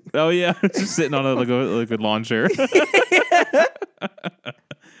stands. Oh yeah, just sitting on a lawn chair.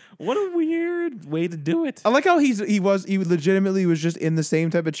 What a weird way to do it. I like how he legitimately was just in the same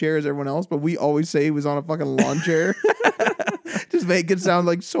type of chair as everyone else, but we always say he was on a fucking lawn chair. Just make it sound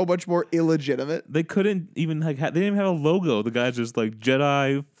like so much more illegitimate. They couldn't even they didn't even have a logo. The guy's just like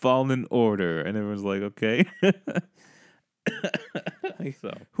Jedi Fallen Order, and everyone's like, okay.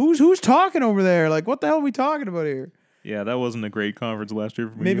 So Who's talking over there? Like, what the hell are we talking about here? yeah, that wasn't a great conference last year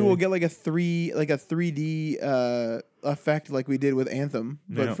for me. Maybe we'll get like a 3D effect like we did with Anthem,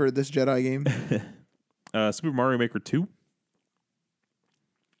 but Yeah. for this Jedi game. Super Mario Maker 2.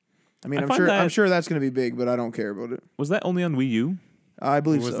 I mean, I I'm find that- sure that's going to be big, but I don't care about it. Was that only on Wii U? I Or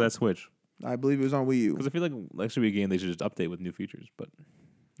believe was so. that Switch? I believe it was on Wii U. Because I feel like that should be a game they should just update with new features, but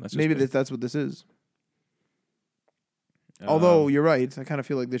that's just Maybe me. that's what this is. Although you're right, I kind of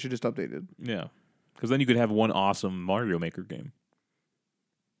feel like they should just update it. Yeah. Because then you could have one awesome Mario Maker game.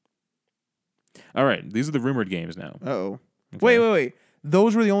 All right. These are the rumored games now. Uh-oh. Okay. Wait.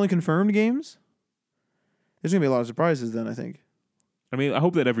 Those were the only confirmed games? There's going to be a lot of surprises then, I think. I mean, I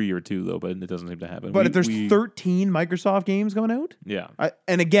hope that every year too, though, but it doesn't seem to happen. But if there's 13 Microsoft games coming out? Yeah.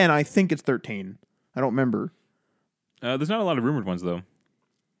 And again, I think it's 13. I don't remember. There's not a lot of rumored ones, though.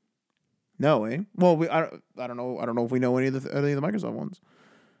 No, eh? Well, I don't know. I don't know if we know any of the Microsoft ones.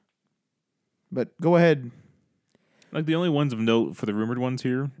 But go ahead. Like, the only ones of note for the rumored ones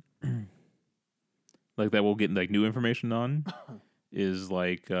here, like, that we'll get, like, new information on is,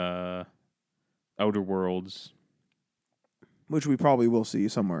 like, Outer Worlds, Which we probably will see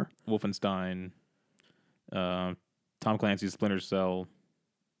somewhere. Wolfenstein, Tom Clancy's Splinter Cell.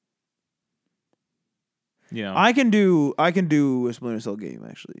 You know, I can do a Splinter Cell game,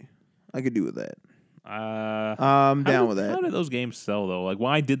 actually. I could do with that. I'm down with that. How did those games sell though? Like,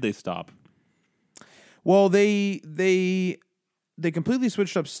 why did they stop? Well, they completely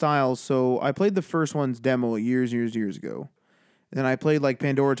switched up styles. So I played the first one's demo years ago. And then I played like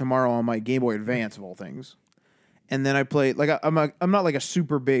Pandora Tomorrow on my Game Boy Advance of all things. And then I played like I'm not like a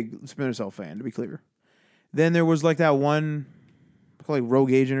super big Splinter Cell fan, to be clear. Then there was like that one called like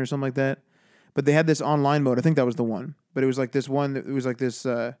Rogue Agent or something like that. But they had this online mode. I think that was the one. But it was like this one. It was like this.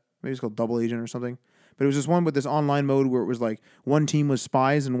 Maybe it's called Double Agent or something. But it was this one with this online mode where it was like one team was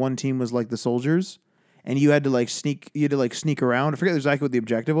spies and one team was like the soldiers, and you had to sneak around. I forget exactly what the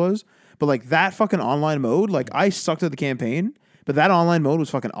objective was, but like that fucking online mode, like I sucked at the campaign, but that online mode was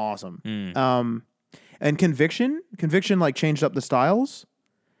fucking awesome. And Conviction like changed up the styles,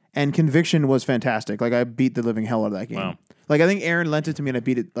 and Conviction was fantastic. Like I beat the living hell out of that game. Wow. Like I think Aaron lent it to me and I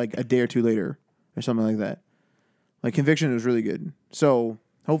beat it like a day or two later or something like that. Like Conviction was really good. So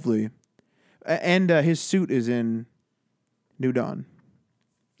hopefully, and his suit is in New Dawn.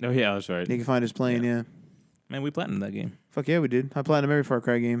 Oh yeah, that's right. You can find his plane. Yeah. Man, we platinumed that game. Fuck yeah, we did. I platinumed every Far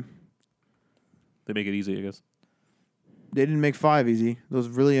Cry game. They make it easy, I guess. They didn't make 5 easy. Those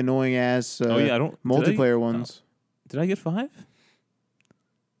really annoying ass multiplayer ones. Did I get 5?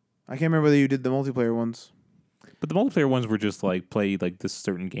 I can't remember whether you did the multiplayer ones. But the multiplayer ones were just like play like this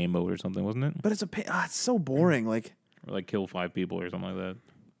certain game mode or something, wasn't it? But it's it's so boring. Like, or like kill 5 people or something like that.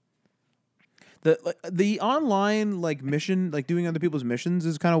 The online like mission, like doing other people's missions,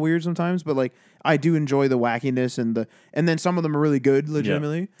 is kind of weird sometimes. But like, I do enjoy the wackiness and then some of them are really good,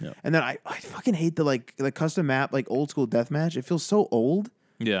 legitimately. Yeah. And then I fucking hate the custom map, like old school deathmatch. It feels so old.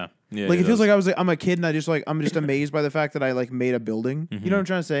 Yeah. Yeah. Like it feels like I'm a kid and I'm just amazed by the fact that I like made a building. Mm-hmm. You know what I'm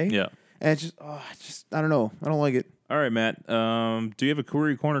trying to say? Yeah. And it's just I don't know. I don't like it. All right, Matt. Do you have a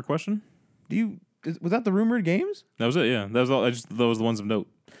Query Corner question? Was that the rumored games? That was it. Yeah, that was all. Those the ones of note.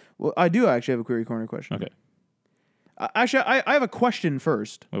 Well, I do actually have a Query Corner question. Okay. Actually, I have a question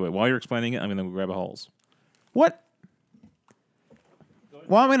first. Wait. While you're explaining it, I'm going to grab a Halls. What?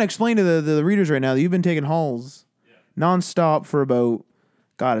 Well, I'm going to explain to the readers right now that you've been taking Halls nonstop for about,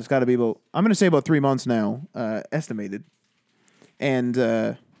 God, it's got to be about, I'm going to say about 3 months now, estimated. And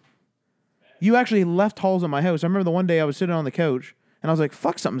you actually left Halls at my house. I remember the one day I was sitting on the couch, and I was like,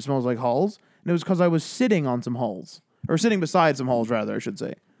 fuck, something smells like Halls. And it was because I was sitting on some Halls. Or sitting beside some Halls, rather, I should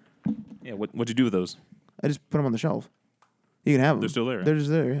say. Yeah, what'd you do with those? I just put them on the shelf. You can have them. They're still there. They're just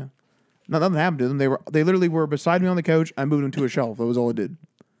there, yeah. Nothing happened to them. They literally were beside me on the couch. I moved them to a shelf. That was all it did.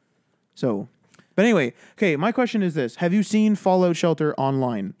 So, but anyway, okay, my question is this. Have you seen Fallout Shelter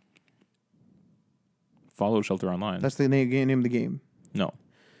online? Fallout Shelter Online? That's the name of the game. No.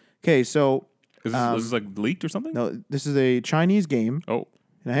 Okay, so... Is this like leaked or something? No, this is a Chinese game. Oh.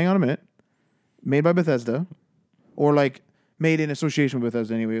 Now, hang on a minute. Made by Bethesda. Or like... Made in association with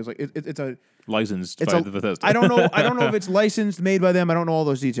Bethesda anyway. It was like it's a licensed by the Bethesda. I don't know if it's licensed, made by them. I don't know all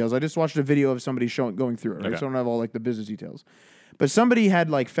those details. I just watched a video of somebody going through it, right? Okay. So I don't have all like the business details. But somebody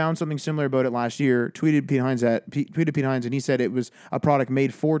had like found something similar about it last year, tweeted Pete Hines, and he said it was a product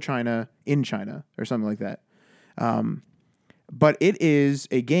made for China in China or something like that. But it is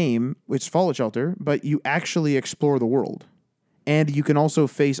a game, which is Fallout Shelter, but you actually explore the world. And you can also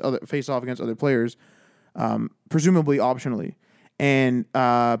face off against other players, presumably optionally. And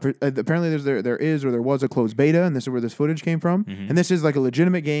apparently there was a closed beta, and this is where this footage came from. Mm-hmm. And this is like a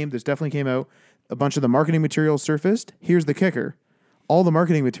legitimate game. This definitely came out. A bunch of the marketing material surfaced. Here's the kicker. All the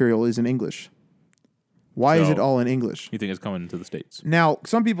marketing material is in English. Why is it all in English? You think it's coming to the States? Now,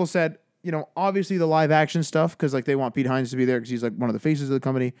 some people said, obviously the live action stuff, because like they want Pete Hines to be there because he's like one of the faces of the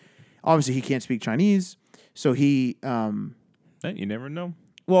company. Obviously, he can't speak Chinese, so he... Hey, you never know.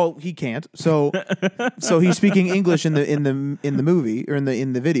 Well, he can't. So he's speaking English in the movie or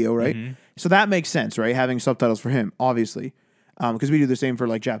in the video, right? Mm-hmm. So that makes sense, right? Having subtitles for him, obviously, because we do the same for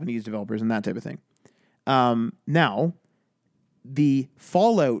like Japanese developers and that type of thing. Now, the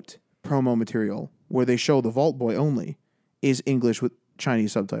Fallout promo material where they show the Vault Boy only is English with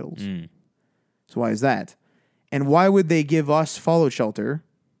Chinese subtitles. Mm. So why is that? And why would they give us Fallout Shelter?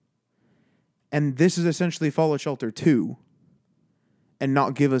 And this is essentially Fallout Shelter 2. And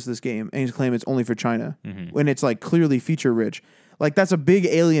not give us this game and claim it's only for China when it's like clearly feature rich. Like that's a big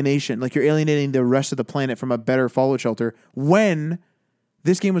alienation. Like you're alienating the rest of the planet from a better Fallout Shelter when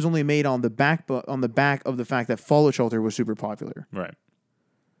this game was only made on the back of the fact that Fallout Shelter was super popular. Right.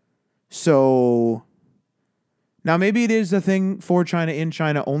 So now maybe it is a thing for China in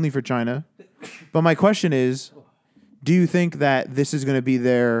China only for China. But my question is, do you think that this is going to be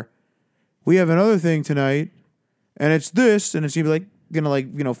we have another thing tonight and it's this and it's going to be like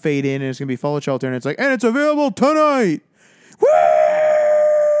fade in and it's gonna be Fallout Shelter and it's like and it's available tonight. Woo!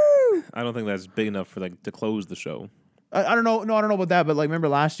 I don't think that's big enough for to close the show. I don't know. No, I don't know about that. But like, remember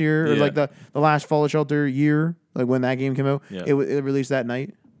last year or like the last Fallout Shelter year, like when that game came out, it released that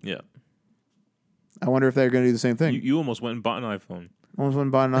night. Yeah. I wonder if they're gonna do the same thing. You almost went and bought an iPhone. Almost went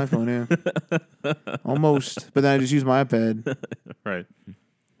and bought an iPhone. Yeah. Almost, but then I just used my iPad. Right.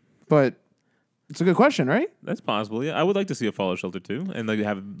 But. It's a good question, right? That's possible. Yeah, I would like to see a Fallout Shelter 2 and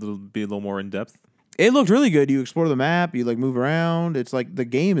be a little more in depth. It looked really good. You explore the map, you like move around. It's like the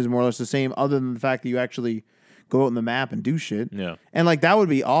game is more or less the same, other than the fact that you actually go out in the map and do shit. Yeah, and like that would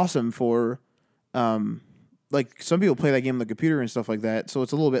be awesome for, like some people play that game on the computer and stuff like that. So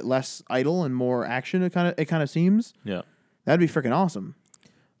it's a little bit less idle and more action. It kind of seems. Yeah, that'd be freaking awesome.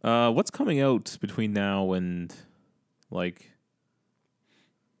 What's coming out between now and like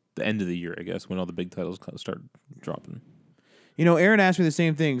the end of the year, I guess, when all the big titles start dropping? Aaron asked me the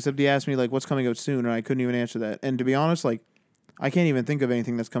same thing, except he asked me like what's coming out soon, and I couldn't even answer that. And to be honest, like I can't even think of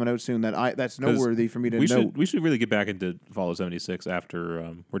anything that's coming out soon that's noteworthy for me to know. We should really get back into Fallout 76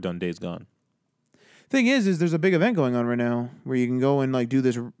 after we're done Days Gone. Thing is there's a big event going on right now where you can go and like do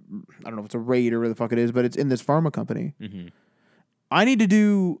this. I don't know if it's a raid or where the fuck it is, but it's in this pharma company. Mm-hmm. I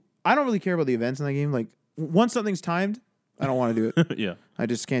don't really care about the events in that game. Like once something's timed, I don't want to do it. Yeah. I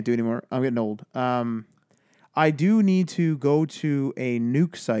just can't do it anymore. I'm getting old. I do need to go to a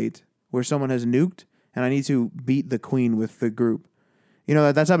nuke site where someone has nuked, and I need to beat the queen with the group. You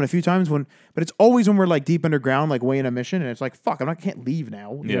know, that's happened a few times but it's always when we're like deep underground, like way in a mission, and it's like, fuck, can't leave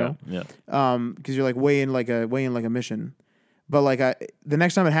now. You know? Yeah. Because you're like way in like a mission. But like the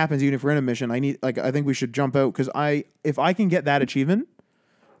next time it happens, even if we're in a mission, I think we should jump out because if I can get that achievement,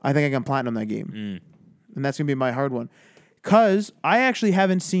 I think I can platinum that game, and that's gonna be my hard one. Because I actually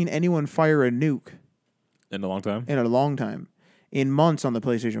haven't seen anyone fire a nuke In a long time? in months on the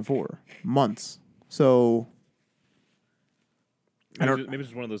PlayStation 4, months. So. Maybe it's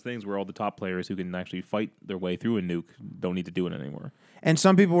just one of those things where all the top players who can actually fight their way through a nuke don't need to do it anymore. And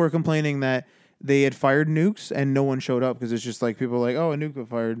some people were complaining that they had fired nukes and no one showed up because it's just like people were like, oh, a nuke got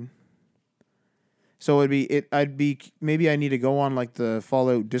fired. So maybe I need to go on like the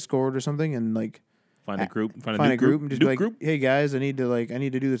Fallout Discord or something and like find a group and just be like, group. hey guys, I need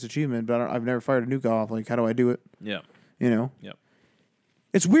to do this achievement, but I've never fired a nuke off. Like, how do I do it? Yeah. You know? Yep.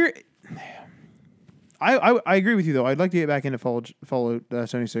 It's weird. I agree with you though. I'd like to get back into Fallout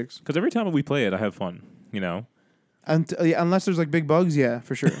 76 because every time we play it, I have fun. You know, unless there's like big bugs, yeah,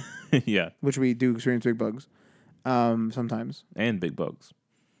 for sure. Yeah, which we do experience big bugs, sometimes, and big bugs,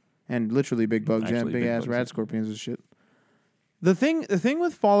 and literally big bugs, actually, big ass bugs, rat scorpions and shit. The thing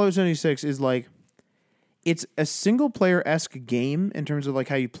with Fallout 76 is like, it's a single player-esque game in terms of like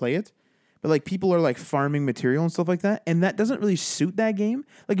how you play it. But like people are like farming material and stuff like that, and that doesn't really suit that game.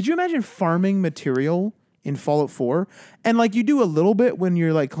 Like, could you imagine farming material in Fallout 4? And like you do a little bit when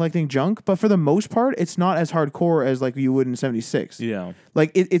you're like collecting junk, but for the most part, it's not as hardcore as like you would in 76. Yeah,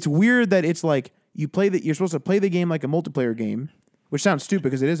 like it's weird that it's like you're supposed to play the game like a multiplayer game, which sounds stupid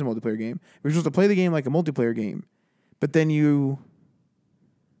because it is a multiplayer game. You're supposed to play the game like a multiplayer game, but then you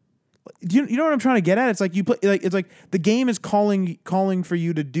know what I'm trying to get at? It's like you play like it's like the game is calling for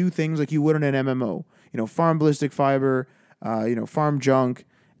you to do things like you would in an MMO. You know, farm ballistic fiber, farm junk,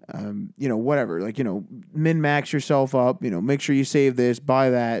 whatever. Like, min max yourself up. Make sure you save this,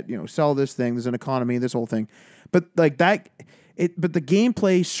 buy that. Sell this thing. There's an economy. This whole thing, but like that. But the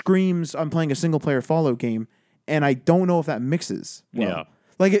gameplay screams I'm playing a single player Fallout game, and I don't know if that mixes well. Yeah.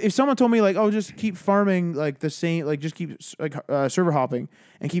 Like if someone told me like, oh, just keep farming like the same, like just keep like server hopping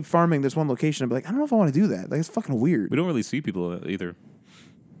and keep farming this one location, I'd be like, I don't know if I want to do that. Like it's fucking weird. We don't really see people either.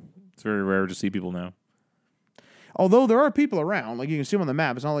 It's very rare to see people now. Although there are people around, like you can see them on the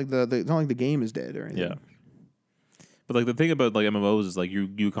map. It's not like the game is dead or anything. Yeah. But like the thing about like MMOs is like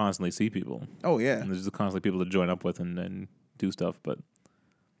you constantly see people. Oh yeah. And there's just constantly people to join up with and do stuff. But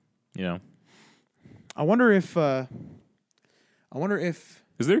I wonder if.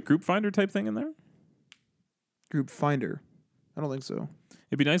 Is there a group finder type thing in there? Group finder? I don't think so.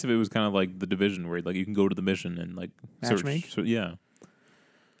 It'd be nice if it was kind of like The Division, where like you can go to the mission and like matchmake. Search. Yeah.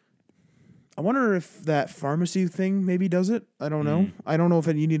 I wonder if that pharmacy thing maybe does it. I don't know. I don't know if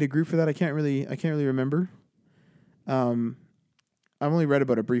you need a group for that. I can't really remember. I've only read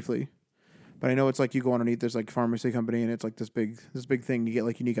about it briefly, but I know it's like you go underneath. There's like pharmacy company, and it's like this big thing. You get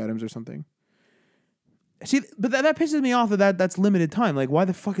like unique items or something. See, but that pisses me off that's limited time. Like, why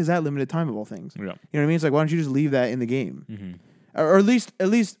the fuck is that limited time of all things? Yeah. You know what I mean? It's like, why don't you just leave that in the game? Mm-hmm. Or at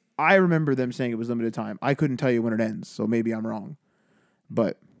least I remember them saying it was limited time. I couldn't tell you when it ends, so maybe I'm wrong.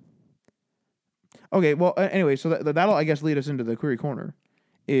 But okay, well, anyway, so that'll I guess lead us into the query corner.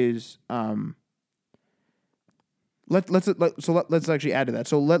 Is let's actually add to that.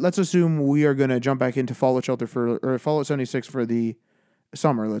 So let's assume we are going to jump back into Fallout Shelter or Fallout 76 for the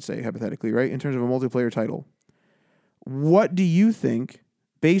summer, let's say, hypothetically, right? In terms of a multiplayer title. What do you think,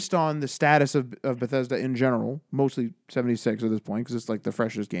 based on the status of Bethesda in general, mostly 76 at this point, because it's like the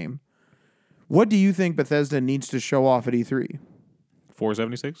freshest game, what do you think Bethesda needs to show off at E3?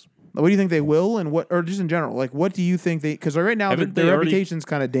 476? What do you think they will, or just in general? Like, what do you think because right now their reputation's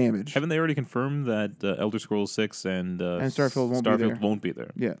kind of damaged. Haven't they already confirmed that Elder Scrolls 6 and Starfield won't be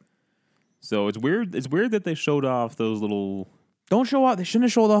there? Yeah. So it's weird. It's weird that they showed off those little. Don't show off. They shouldn't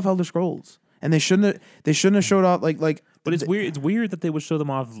have showed off Elder Scrolls, and they shouldn't have showed off like. But it's weird. It's weird that they would show them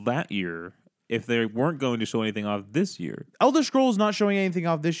off that year if they weren't going to show anything off this year. Elder Scrolls not showing anything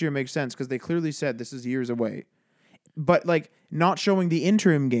off this year makes sense because they clearly said this is years away. But like not showing the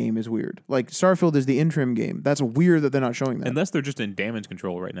interim game is weird. Like Starfield is the interim game. That's weird that they're not showing that. Unless they're just in damage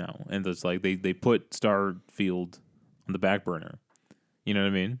control right now, and it's like they put Starfield on the back burner. You know what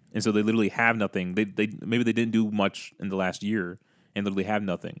I mean? And so they literally have nothing. They maybe they didn't do much in the last year and literally have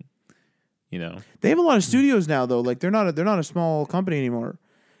nothing. You know, They have a lot of studios now, though. Like they're not a small company anymore,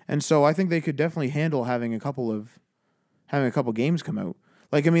 and so I think they could definitely handle having a couple games come out.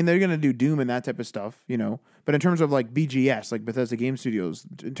 Like, I mean, they're gonna do Doom and that type of stuff, you know. But in terms of like BGS, like Bethesda Game Studios,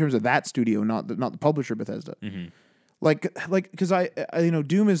 in terms of that studio, not the publisher Bethesda. Like, because I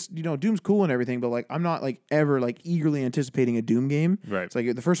Doom is, Doom's cool and everything, but like I'm not like ever like eagerly anticipating a Doom game. Right. It's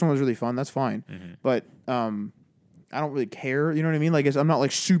like the first one was really fun. That's fine, but I don't really care. You know what I mean? Like, I'm not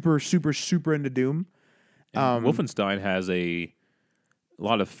like super into Doom. Wolfenstein has a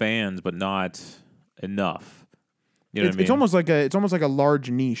lot of fans, but not enough. You know what I mean? It's almost like a large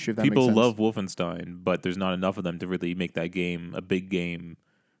niche. If that People makes sense. love Wolfenstein, but there's not enough of them to really make that game a big game.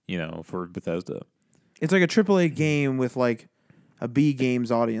 You know, for Bethesda. It's like a AAA game with like a B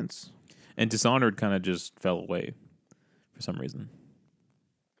games audience. And Dishonored kind of just fell away for some reason.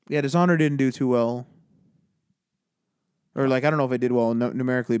 Yeah, Dishonored didn't do too well. Or like I don't know if it did well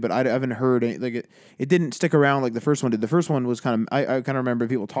numerically, but I haven't heard any, like it didn't stick around like the first one did. The first one was kind of I kind of remember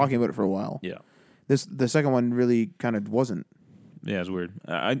people talking about it for a while. Yeah. The second one really kind of wasn't. Yeah, it's weird.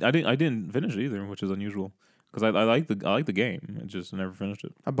 I didn't finish it either, which is unusual because I like the game. I just never finished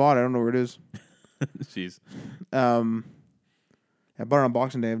it. I bought it. I don't know where it is. Jeez. I bought it on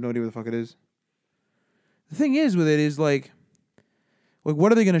Boxing Day. I have no idea where the fuck it is. The thing is with it is like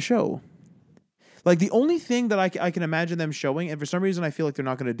what are they going to show? Like the only thing that I can imagine them showing, and for some reason I feel like they're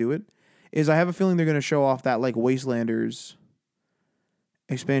not going to do it, is I have a feeling they're going to show off that like Wastelanders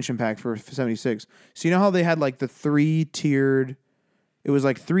expansion pack for 76. So you know how they had like the 3-tiered, it was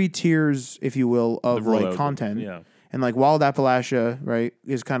like 3 tiers, if you will, of like content. Yeah. And like Wild Appalachia, right,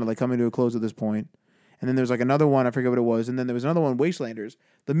 is kind of like coming to a close at this point. And then there's like another one, I forget what it was. And then there was another one, Wastelanders.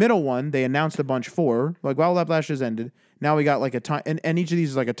 The middle one, they announced a bunch for. Like Wild Appalachia's ended. Now we got like a time, and each of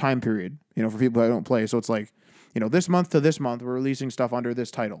these is like a time period, for people that don't play. So it's like, this month to this month, we're releasing stuff under this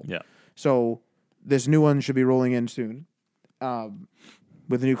title. Yeah. So this new one should be rolling in soon,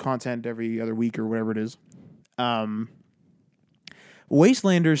 with new content every other week or whatever it is.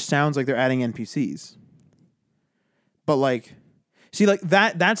 Wastelanders sounds like they're adding NPCs. But like, see, like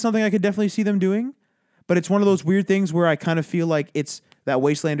that's something I could definitely see them doing. But it's one of those weird things where I kind of feel like it's that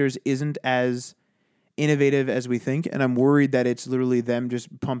Wastelanders isn't as innovative as we think, and I'm worried that it's literally them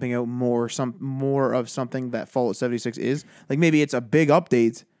just pumping out more of something that Fallout 76 is. Like maybe it's a big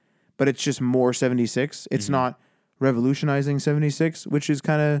update, but it's just more 76. It's not revolutionizing 76, which is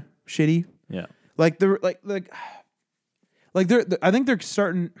kind of shitty. Yeah. Like they're I think they're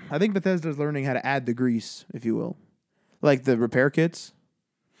starting. I think Bethesda's learning how to add the grease, if you will, like the repair kits.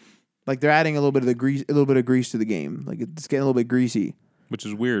 Like they're adding a little bit of grease to the game. Like it's getting a little bit greasy. Which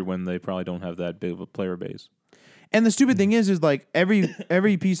is weird when they probably don't have that big of a player base. And the stupid thing is like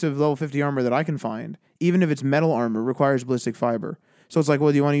every piece of level 50 armor that I can find, even if it's metal armor, requires ballistic fiber. So it's like,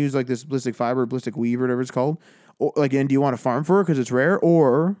 well, do you want to use like this ballistic fiber, ballistic weave, or whatever it's called? Or like, and do you want to farm for it because it's rare,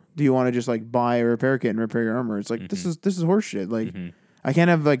 or do you want to just like buy a repair kit and repair your armor? It's like this is horseshit. Like I can't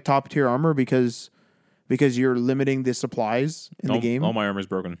have like top tier armor because you're limiting the supplies in the game. All my armor is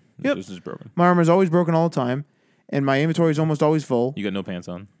broken. Yep. This is broken. My armor is always broken all the time, and my inventory is almost always full. You got no pants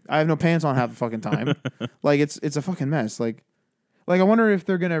on. I have no pants on half the fucking time. Like it's a fucking mess. Like I wonder if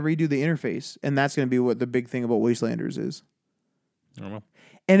they're gonna redo the interface, and that's gonna be what the big thing about Wastelanders is. I don't know.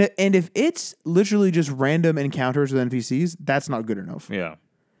 And if it's literally just random encounters with NPCs, that's not good enough. Yeah.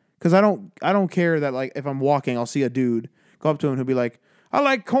 Because I don't care that like if I'm walking, I'll see a dude go up to him who'll be like, I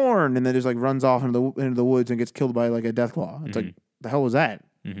like corn, and then just like runs off into the woods and gets killed by like a deathclaw. It's like, the hell was that?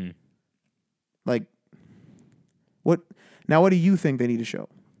 Like, what? Now, what do you think they need to show?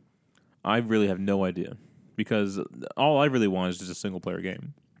 I really have no idea because all I really want is just a single player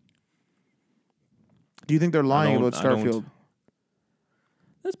game. Do you think they're lying about Starfield?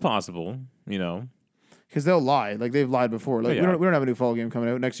 It's possible, Because they'll lie. Like they've lied before. Like yeah. we don't have a new Fallout game coming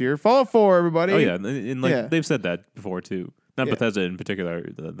out next year. Fallout 4, everybody. Oh yeah, and they've said that before too. Not Bethesda in particular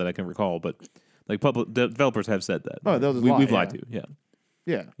that I can recall, but like public developers have said that. Oh, they'll just lie. We've lied to. Yeah.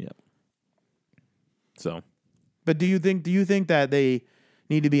 Yeah. So, but do you think that they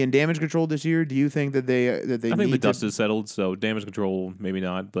need to be in damage control this year? Do you think that they I think the dust is settled, so damage control maybe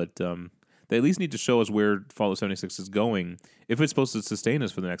not, but they at least need to show us where Fallout 76 is going if it's supposed to sustain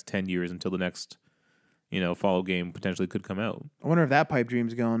us for the next 10 years until the next Fallout game potentially could come out. I wonder if that pipe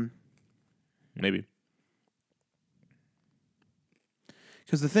dream's gone. Maybe.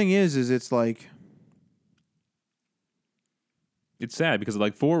 Because the thing is it's like... It's sad because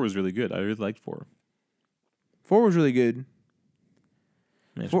like 4 was really good. I really liked 4. 4 was really good.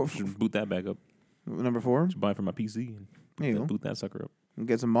 Man, should boot that back up. Number 4? Should buy it for my PC and there you go. boot that sucker up. And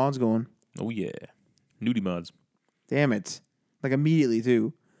get some mods going. Oh yeah. Nudie mods. Damn it. Like immediately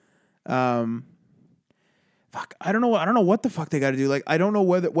too. Um, fuck, I don't know. I don't know what the fuck they got to do. Like, I don't know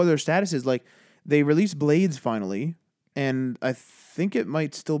what their status is. Like, they released Blades finally, and I think it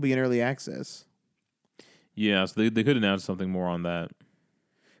might still be in early access. Yeah, so they could announce something more on that.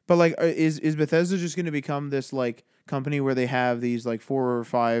 But like, is Bethesda just going to become this like company where they have these like 4 or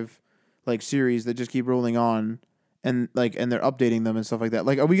 5 like series that just keep rolling on, and they're updating them and stuff like that?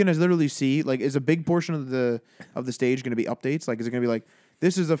 Like, are we going to literally see like, is a big portion of the stage going to be updates? Like, is it going to be like,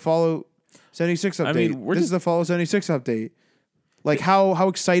 this is a Fallout 76 update? I mean, this is a Fallout 76 update. Like, how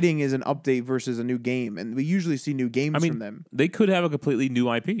exciting is an update versus a new game? And we usually see new games from them. They could have a completely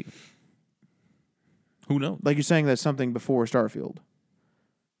new IP. Who knows? Like you're saying, that's something before Starfield.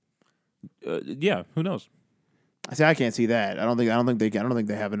 Yeah, who knows? I say I can't see that. I don't think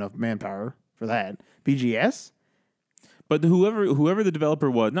they have enough manpower for that. BGS? But whoever the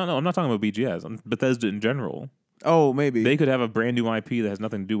developer was, no, I'm not talking about BGS. I'm Bethesda in general. Oh, maybe They could have a brand new IP that has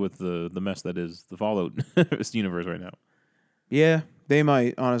nothing to do with the mess that is the Fallout universe right now. Yeah, they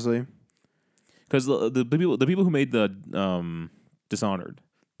might, honestly. Because the people who made the Dishonored,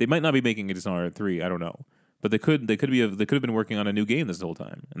 they might not be making a Dishonored 3. I don't know, but they could have been working on a new game this whole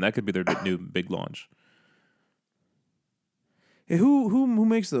time, and that could be their new big launch. Hey, who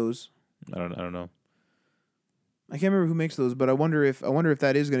makes those? I don't know. I can't remember who makes those, but I wonder if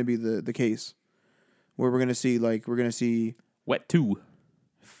that is going to be the case, where we're going to see Wet 2.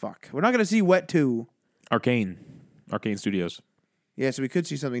 Fuck, we're not going to see Wet 2. Arcane Studios. Yeah, so we could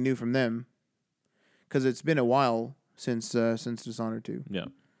see something new from them, because it's been a while since Dishonored 2. Yeah.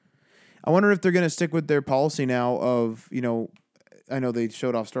 I wonder if they're going to stick with their policy now of, I know they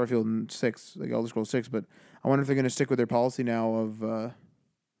showed off Starfield in 6, like Elder Scrolls 6, but I wonder if they're going to stick with their policy now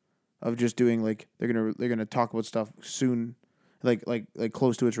of just doing like they're gonna talk about stuff soon, like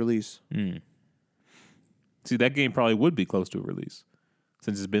close to its release. Mm. See, that game probably would be close to a release,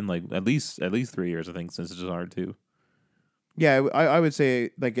 since it's been like at least 3 years, I think, since Dishonored 2. Yeah, I would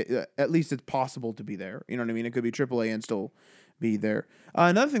say like at least it's possible to be there. You know what I mean? It could be AAA and still be there.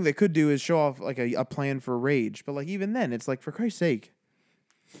 Another thing they could do is show off like a plan for Rage, but like even then, it's like, for Christ's sake.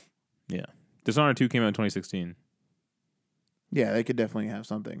 Yeah, Dishonored 2 came out in 2016. Yeah, they could definitely have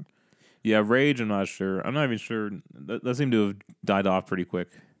something. Yeah, Rage, I'm not sure. I'm not even sure. That seemed to have died off pretty quick.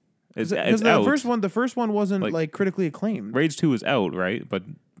 It's the out. The first one wasn't like critically acclaimed. Rage 2 is out, right? But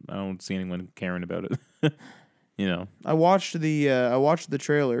I don't see anyone caring about it. I watched the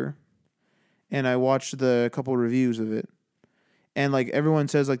trailer, and I watched the couple reviews of it, and like everyone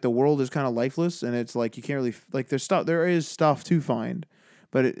says, like the world is kind of lifeless, and it's like you can't really like there is stuff to find,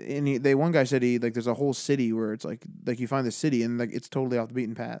 but one guy said there's a whole city where it's like you find the city and like it's totally off the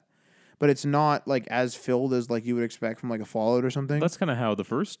beaten path, but it's not like as filled as like you would expect from like a Fallout or something. That's kind of how the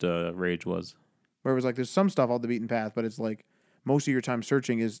first Rage was, where it was like there's some stuff off the beaten path, but it's like most of your time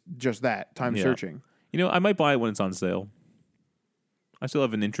searching is just that time searching. I might buy it when it's on sale. I still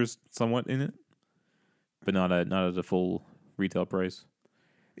have an interest somewhat in it, but not at a full retail price.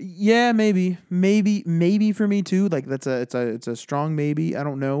 Yeah, maybe for me too. Like it's a strong maybe. I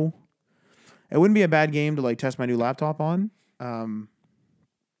don't know. It wouldn't be a bad game to like test my new laptop on. But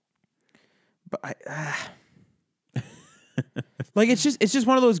like it's just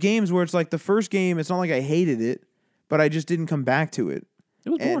one of those games where it's like the first game. It's not like I hated it, but I just didn't come back to it. It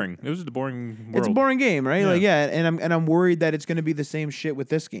was boring. It was just a boring world. It's a boring game, right? Yeah. Like and I'm worried that it's going to be the same shit with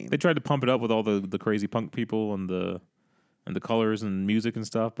this game. They tried to pump it up with all the crazy punk people and the colors and music and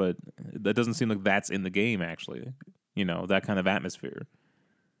stuff, but that doesn't seem like that's in the game actually. That kind of atmosphere.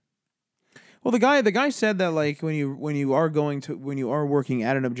 Well, the guy said that like when you are working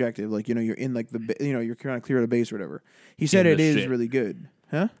at an objective, like you're in like you're trying to clear the base or whatever. He said it is really good,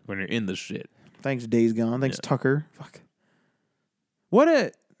 huh? When you're in the shit. Thanks, Days Gone. Thanks, Tucker. Fuck. What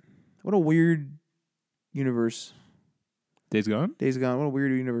a weird universe. Days Gone? Days Gone. What a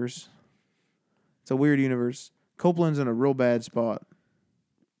weird universe. It's a weird universe. Copeland's in a real bad spot.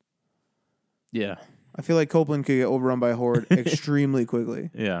 Yeah. I feel like Copeland could get overrun by a horde extremely quickly.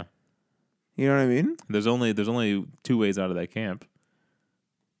 Yeah. You know what I mean? There's only 2 ways out of that camp.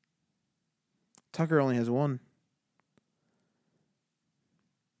 Tucker only has one.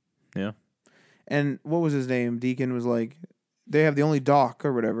 Yeah. And what was his name? Deacon was like, they have the only dock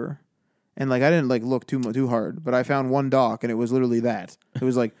or whatever. And like I didn't like look too hard, but I found one dock and it was literally that. It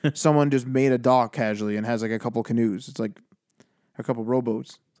was like someone just made a dock casually and has like a couple canoes. It's like a couple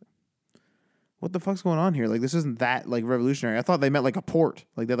rowboats. What the fuck's going on here? Like this isn't that like revolutionary. I thought they meant like a port,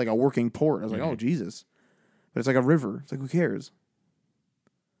 like they had like a working port. I was like, oh Jesus, but it's like a river. It's like who cares?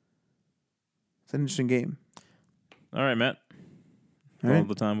 It's an interesting game. All right, Matt. All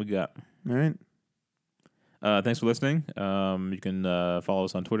the time we got. All right. Thanks for listening. You can follow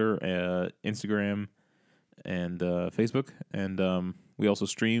us on Twitter, Instagram, and Facebook. And we also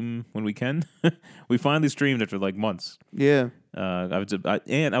stream when we can. We finally streamed after like months. Yeah.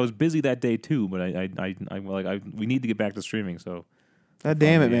 I was busy that day too, but we need to get back to streaming. So, God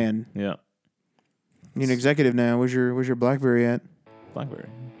damn it, man! Yeah, You're an executive now. Where's your BlackBerry at? BlackBerry.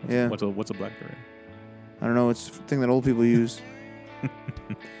 Yeah. What's a BlackBerry? I don't know. It's a thing that old people use.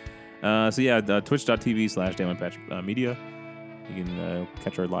 Twitch.tv/DamonPatch Media. You can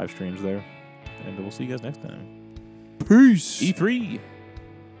catch our live streams there, and we'll see you guys next time. Peace. E3.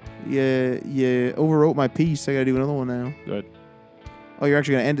 Yeah. Overwrote my piece. I gotta do another one now. Good. Oh, you're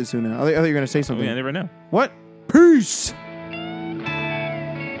actually gonna end it soon now. I thought you were gonna say something. Yeah, right now. What? Peace.